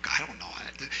chipmunk? I don't know.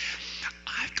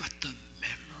 I've got the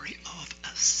memory of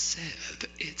a sieve.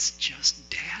 It's just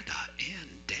data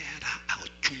in, data out.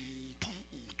 Choom,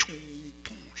 boom, choom,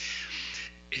 boom.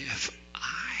 If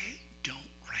I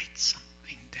don't write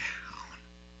something down,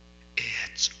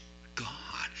 it's gone.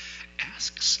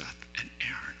 Ask Seth and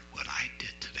Aaron what I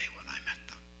did today when I met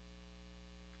them.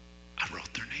 I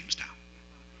wrote their names down.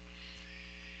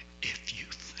 If you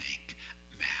think,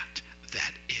 Matt,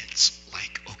 that it's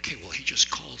like, okay, well, he just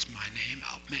calls my name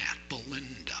out. Matt,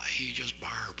 Belinda,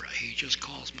 Barbara, he just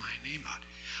calls my name out.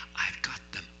 I've got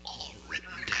them all written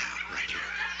down right here.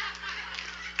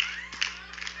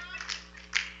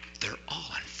 They're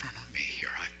all in front of me here.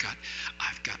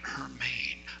 I've got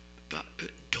Hermaine,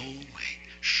 Doling,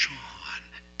 Sean,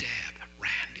 Deb,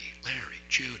 Randy, Larry,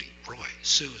 Judy, Roy,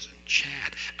 Susan,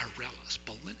 Chad, Arelis,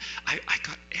 Belinda. I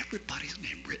got everybody's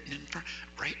name written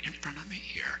right in front of me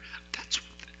here. That's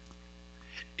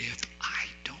if I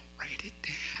don't write it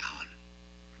down,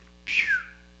 phew,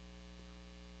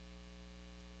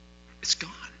 it's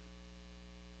gone.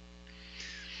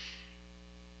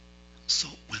 So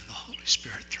when the Holy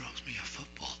Spirit throws me a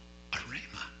football, a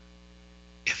rhema,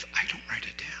 if I don't write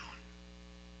it down,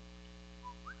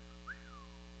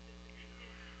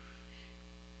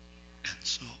 and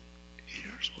so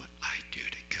here's what I do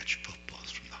to catch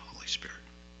footballs from the Holy Spirit.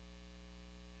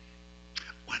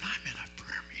 When I'm in a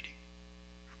prayer meeting,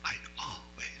 I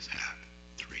always have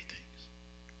three things: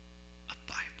 a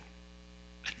Bible,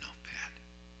 a notepad,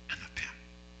 and a pen.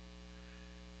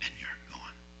 And you're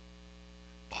going,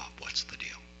 Bob, what's the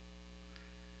deal?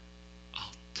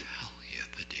 I'll tell you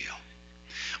the deal.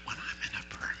 When I'm in a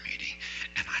prayer meeting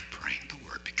and I'm praying the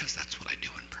word, because that's what I do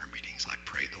in prayer meetings, I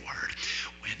pray the word.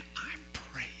 When I'm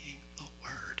praying the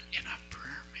word in a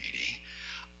prayer meeting,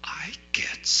 I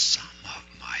get some of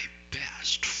my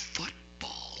best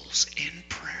footballs in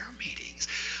prayer meetings.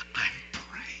 I'm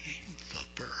praying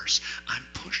the verse. I'm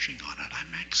pushing on it.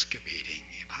 I'm excavating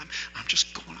it. I'm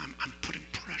just going, I'm putting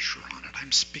pressure on it.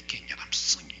 I'm speaking it. I'm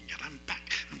singing it. I'm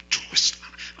twisting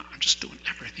it. I'm just doing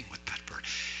everything with that verse.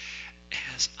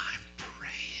 As I'm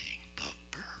praying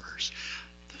the verse,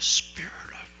 the spirit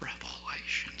of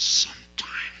revelation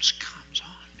sometimes comes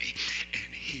on me,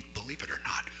 and he, believe it or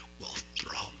not, will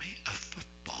throw me a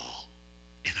football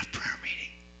in a prayer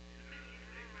meeting.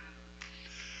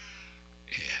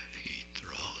 If he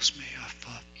throws me a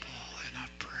football in a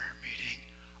prayer meeting,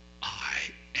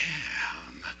 I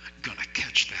am going to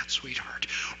catch that sweetheart.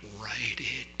 Write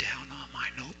it down on my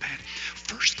notepad.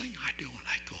 First thing I do when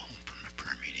I go home from a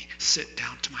prayer meeting, sit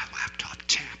down to my laptop,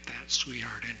 tap that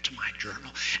sweetheart into my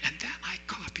journal, and then I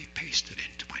copy paste it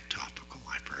into my topical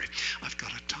library. I've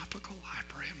got a topical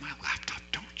library in my laptop.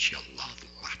 Don't you love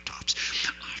laptops?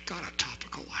 I've got a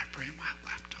topical library in my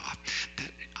laptop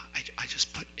that I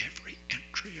just put every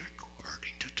entry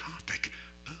according to topic.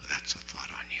 Oh, that's a thought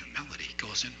on humility. It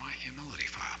goes in my humility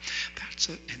file. That's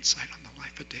an insight on the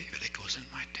life of David. It goes in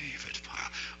my David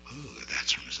file. Ooh,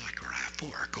 that's from Zechariah 4.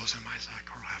 It goes in my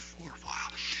Zechariah 4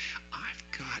 file. I've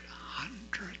got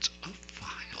hundreds of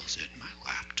files in my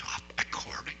laptop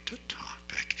according to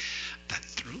topic that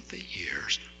through the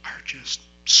years are just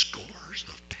scores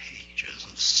of pages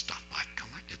of stuff I've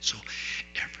collected. So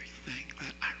everything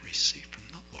that I receive from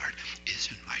the Lord is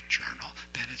in my journal,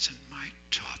 then it's in my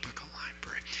topical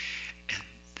library. And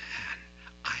then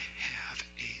I have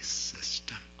a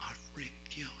system of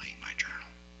reviewing my journal.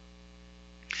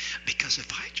 Because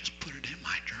if I just put it in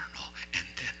my journal and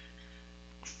then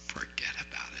forget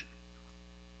about it,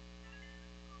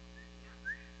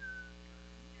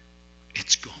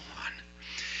 it's gone.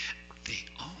 The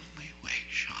only way,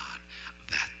 Sean,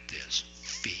 that this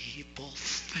feeble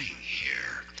thing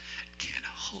here can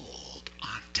hold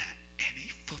onto any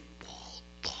football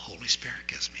the Holy Spirit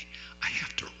gives me, I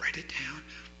have to write it down,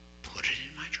 put it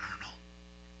in my journal,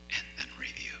 and then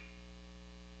review.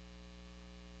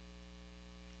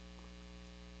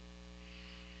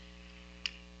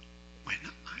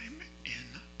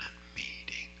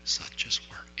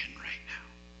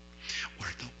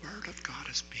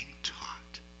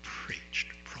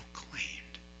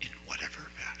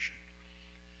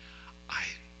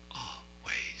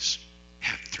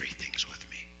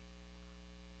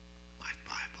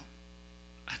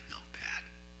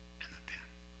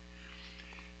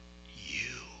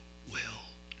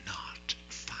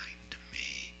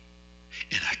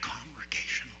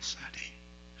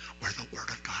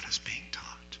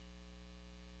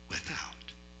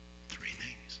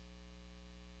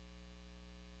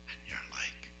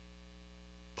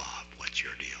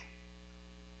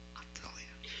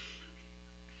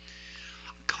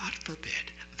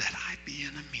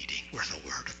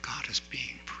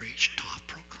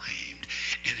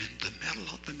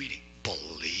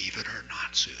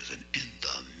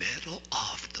 middle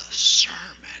of the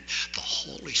sermon, the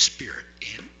Holy Spirit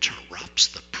interrupts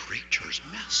the preacher's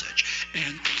message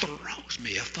and throws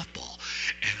me a football.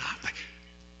 And I'm like,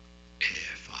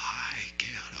 if I get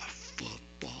a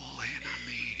football in a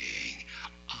meeting,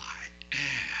 I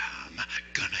am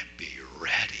going to be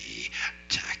ready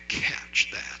to catch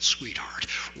that sweetheart.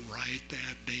 Write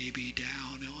that baby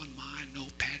down on my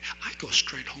notepad. I go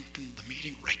straight home from the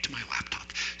meeting, right to my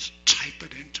laptop, type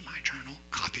it into my journal,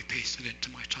 copy paste it into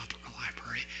my topical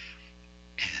library,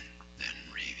 and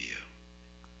then review.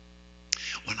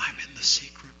 When I'm in the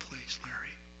secret place, Larry,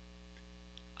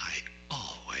 I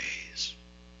always,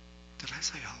 did I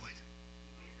say always?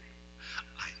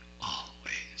 I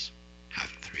always have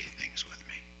three things with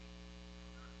me.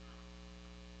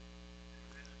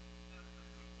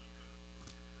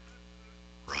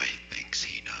 Roy thinks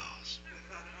he knows.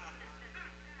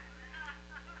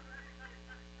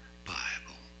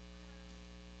 Bible.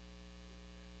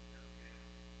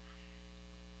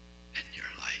 And you're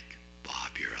like,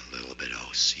 Bob, you're a little bit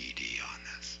OCD on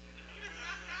this.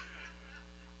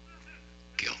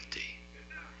 Guilty.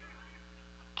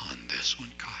 On this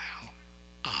one, Kyle,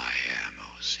 I am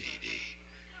OCD.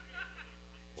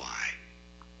 Why?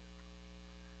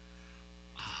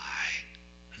 I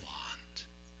want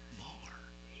more.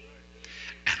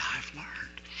 And I've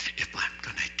learned, if I'm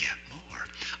going to get more,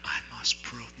 I must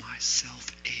prove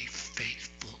myself a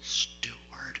faithful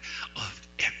steward of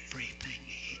everything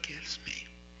he gives me.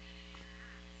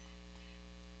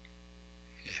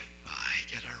 If I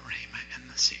get a rhema in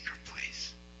the secret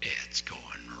place, it's going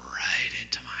right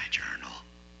into my journal,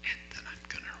 and then I'm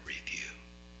going to review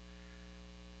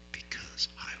because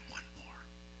I want more.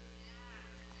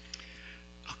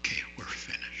 Okay, we're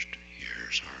finished.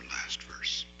 Here's our last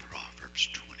verse, Proverbs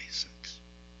 26.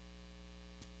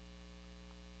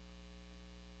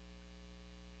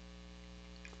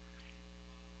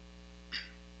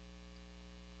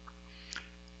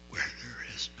 Where there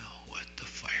is no wood, the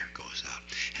fire goes out.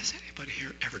 Has anybody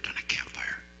here ever done a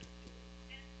campfire?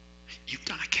 You've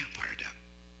done a campfire, Deb.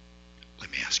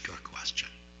 Let me ask you a question.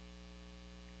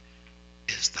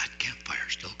 Is that campfire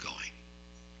still going?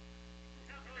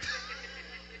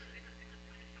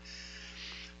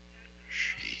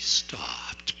 She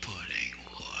stopped putting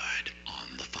wood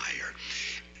on the fire.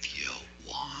 If you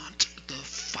want the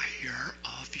fire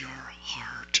of your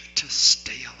heart to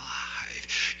stay alive,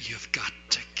 you've got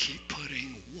to keep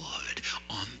putting wood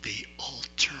on the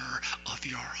altar of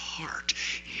your heart.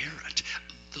 Hear it.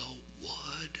 The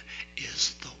wood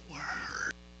is the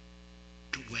word.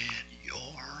 When your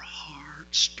heart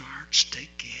starts to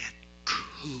get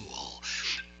cool,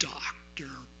 Dr.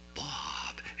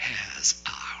 Bob has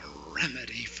a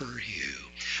remedy for you.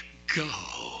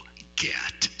 Go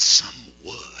get some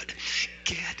wood.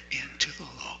 Get into the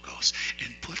Logos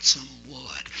and put some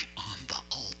wood on the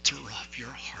altar of your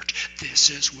heart. This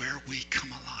is where we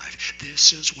come alive.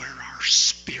 This is where our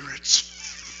spirits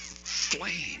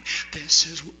flame.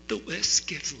 This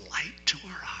gives light to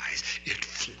our eyes. It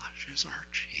flushes our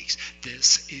cheeks.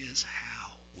 This is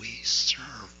how we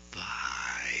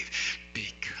survive,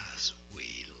 because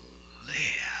we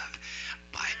live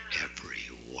by every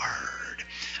word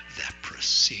that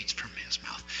proceeds from his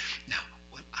mouth. Now,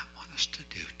 what I want us to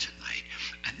do tonight,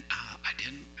 and I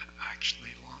didn't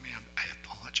actually, Lonnie, I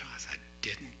apologize, I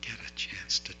didn't get a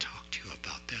chance to talk to you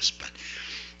about this, but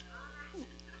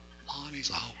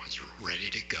Lonnie's always ready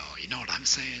to go. You know what I'm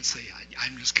saying? See,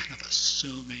 I'm just kind of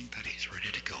assuming that he's ready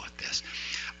to go at this.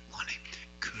 Lonnie,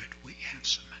 could we have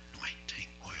some anointing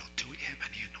oil? Do we have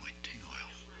any anointing oil?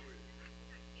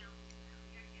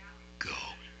 Go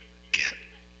get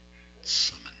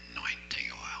some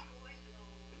anointing oil.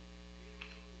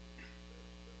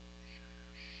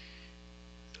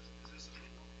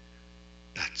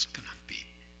 That's going to be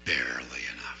barely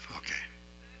enough. Okay.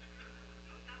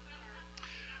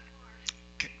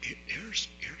 Here's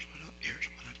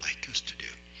what I'd like us to do.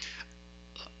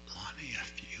 Lonnie,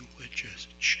 if you would choose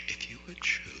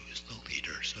the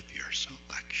leaders of your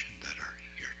selection that are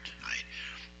here tonight,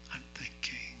 I'm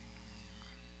thinking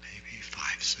maybe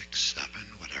 5, 6, 7,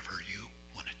 whatever you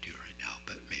want to do right now,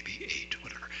 but maybe 8,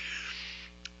 whatever.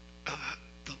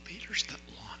 The leaders that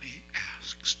Lonnie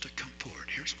asks to come forward,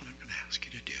 here's what I'm going to ask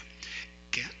you to do.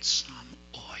 Get some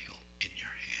oil in your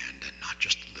hand, and not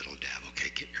just a little dab, okay?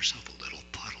 Get yourself a little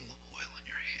puddle of oil in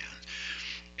your hand,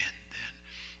 and then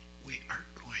we are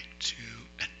going to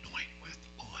anoint with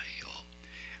oil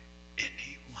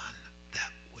anyone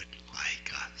that would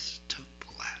like us to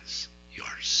bless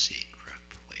your secret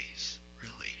place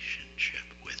relationship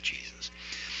with Jesus.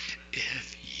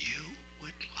 If you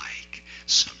would like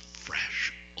some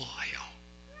fresh oil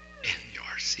in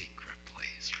your secret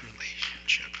place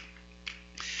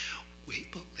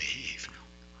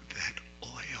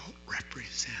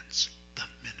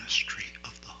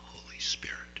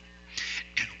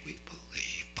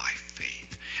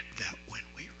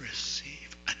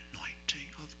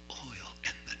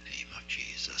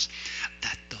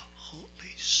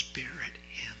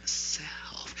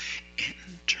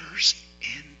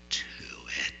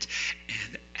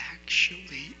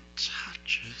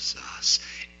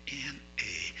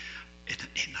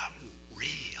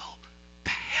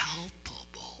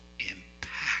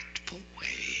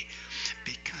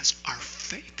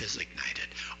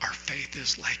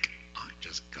is like, I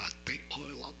just got the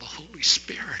oil of the Holy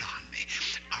Spirit on me.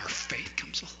 Our faith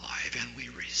comes alive and we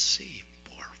receive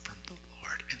more from the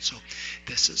Lord. And so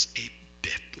this is a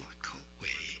biblical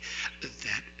way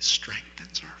that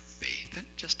strengthens our faith and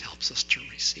just helps us to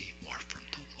receive more from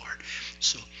the Lord.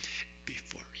 So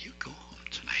before you go home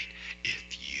tonight,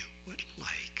 if you would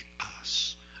like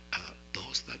us,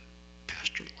 those that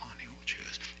Pastor Lonnie will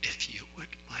choose, if you would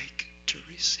like to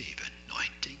receive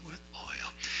anointing with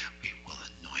oil, we will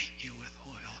anoint you with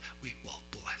oil. We will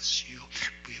bless you.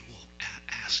 We will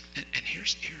ask, and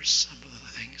here's some of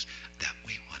the things that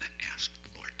we want to ask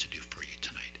the Lord to do for you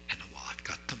tonight. And while I've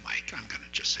got the mic, I'm going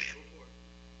to just say it.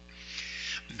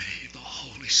 May the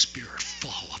Holy Spirit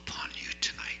fall upon you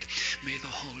tonight. May the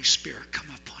Holy Spirit come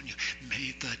upon you.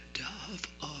 May the dove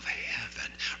of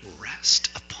heaven rest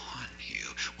upon you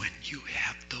when you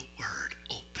have the word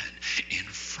open in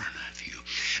front of you.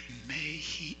 May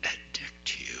he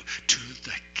addict you to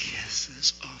the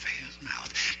kisses of his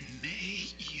mouth. May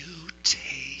you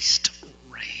taste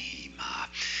rhema.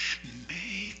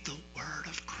 May the word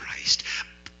of Christ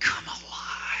come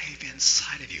alive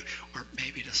inside of you. Or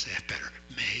maybe to say it better,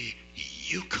 may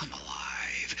you come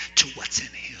alive to what's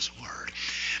in his word.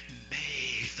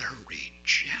 May the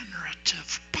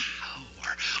regenerative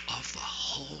power of the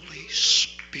Holy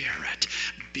Spirit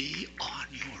be on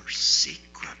your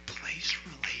secret place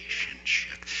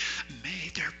relationship. May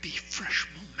there be fresh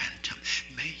momentum.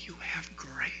 May you have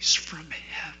grace from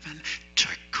heaven to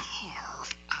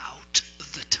carve out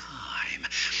the time.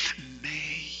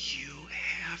 May you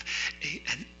have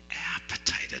an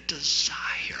appetite, a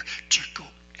desire to go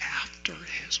after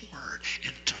his word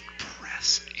and to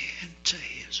press into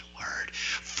his word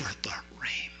for the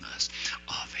rhemas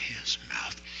of his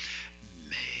mouth.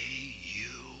 May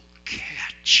you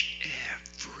catch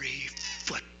every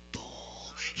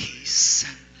football he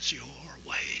sends your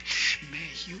way. May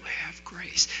you have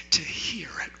grace to hear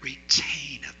it,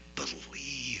 retain it,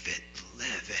 believe it,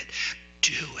 live it,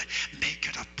 do it, make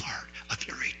it a part of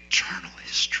your eternal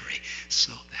history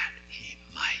so that he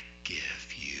might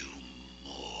give you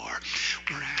more.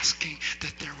 We're asking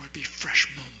that there would be fresh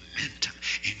momentum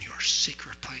in your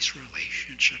secret place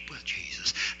relationship with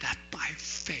Jesus, that by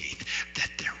faith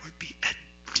that there would be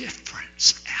a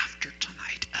difference after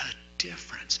tonight, a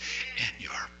difference in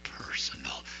your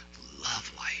personal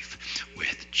love life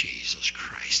with Jesus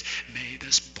Christ. May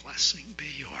this blessing be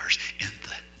yours in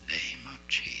the name of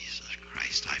Jesus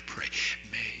Christ, I pray.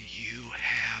 May you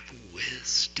have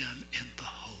wisdom in the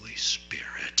Holy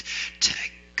Spirit to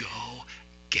go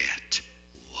get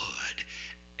wood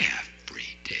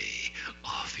every day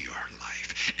of your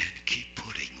life and keep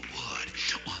putting wood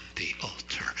on the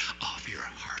altar of your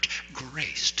heart.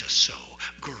 Grace to sow,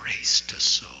 grace to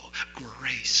sow,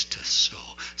 grace to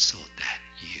sow, so that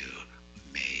you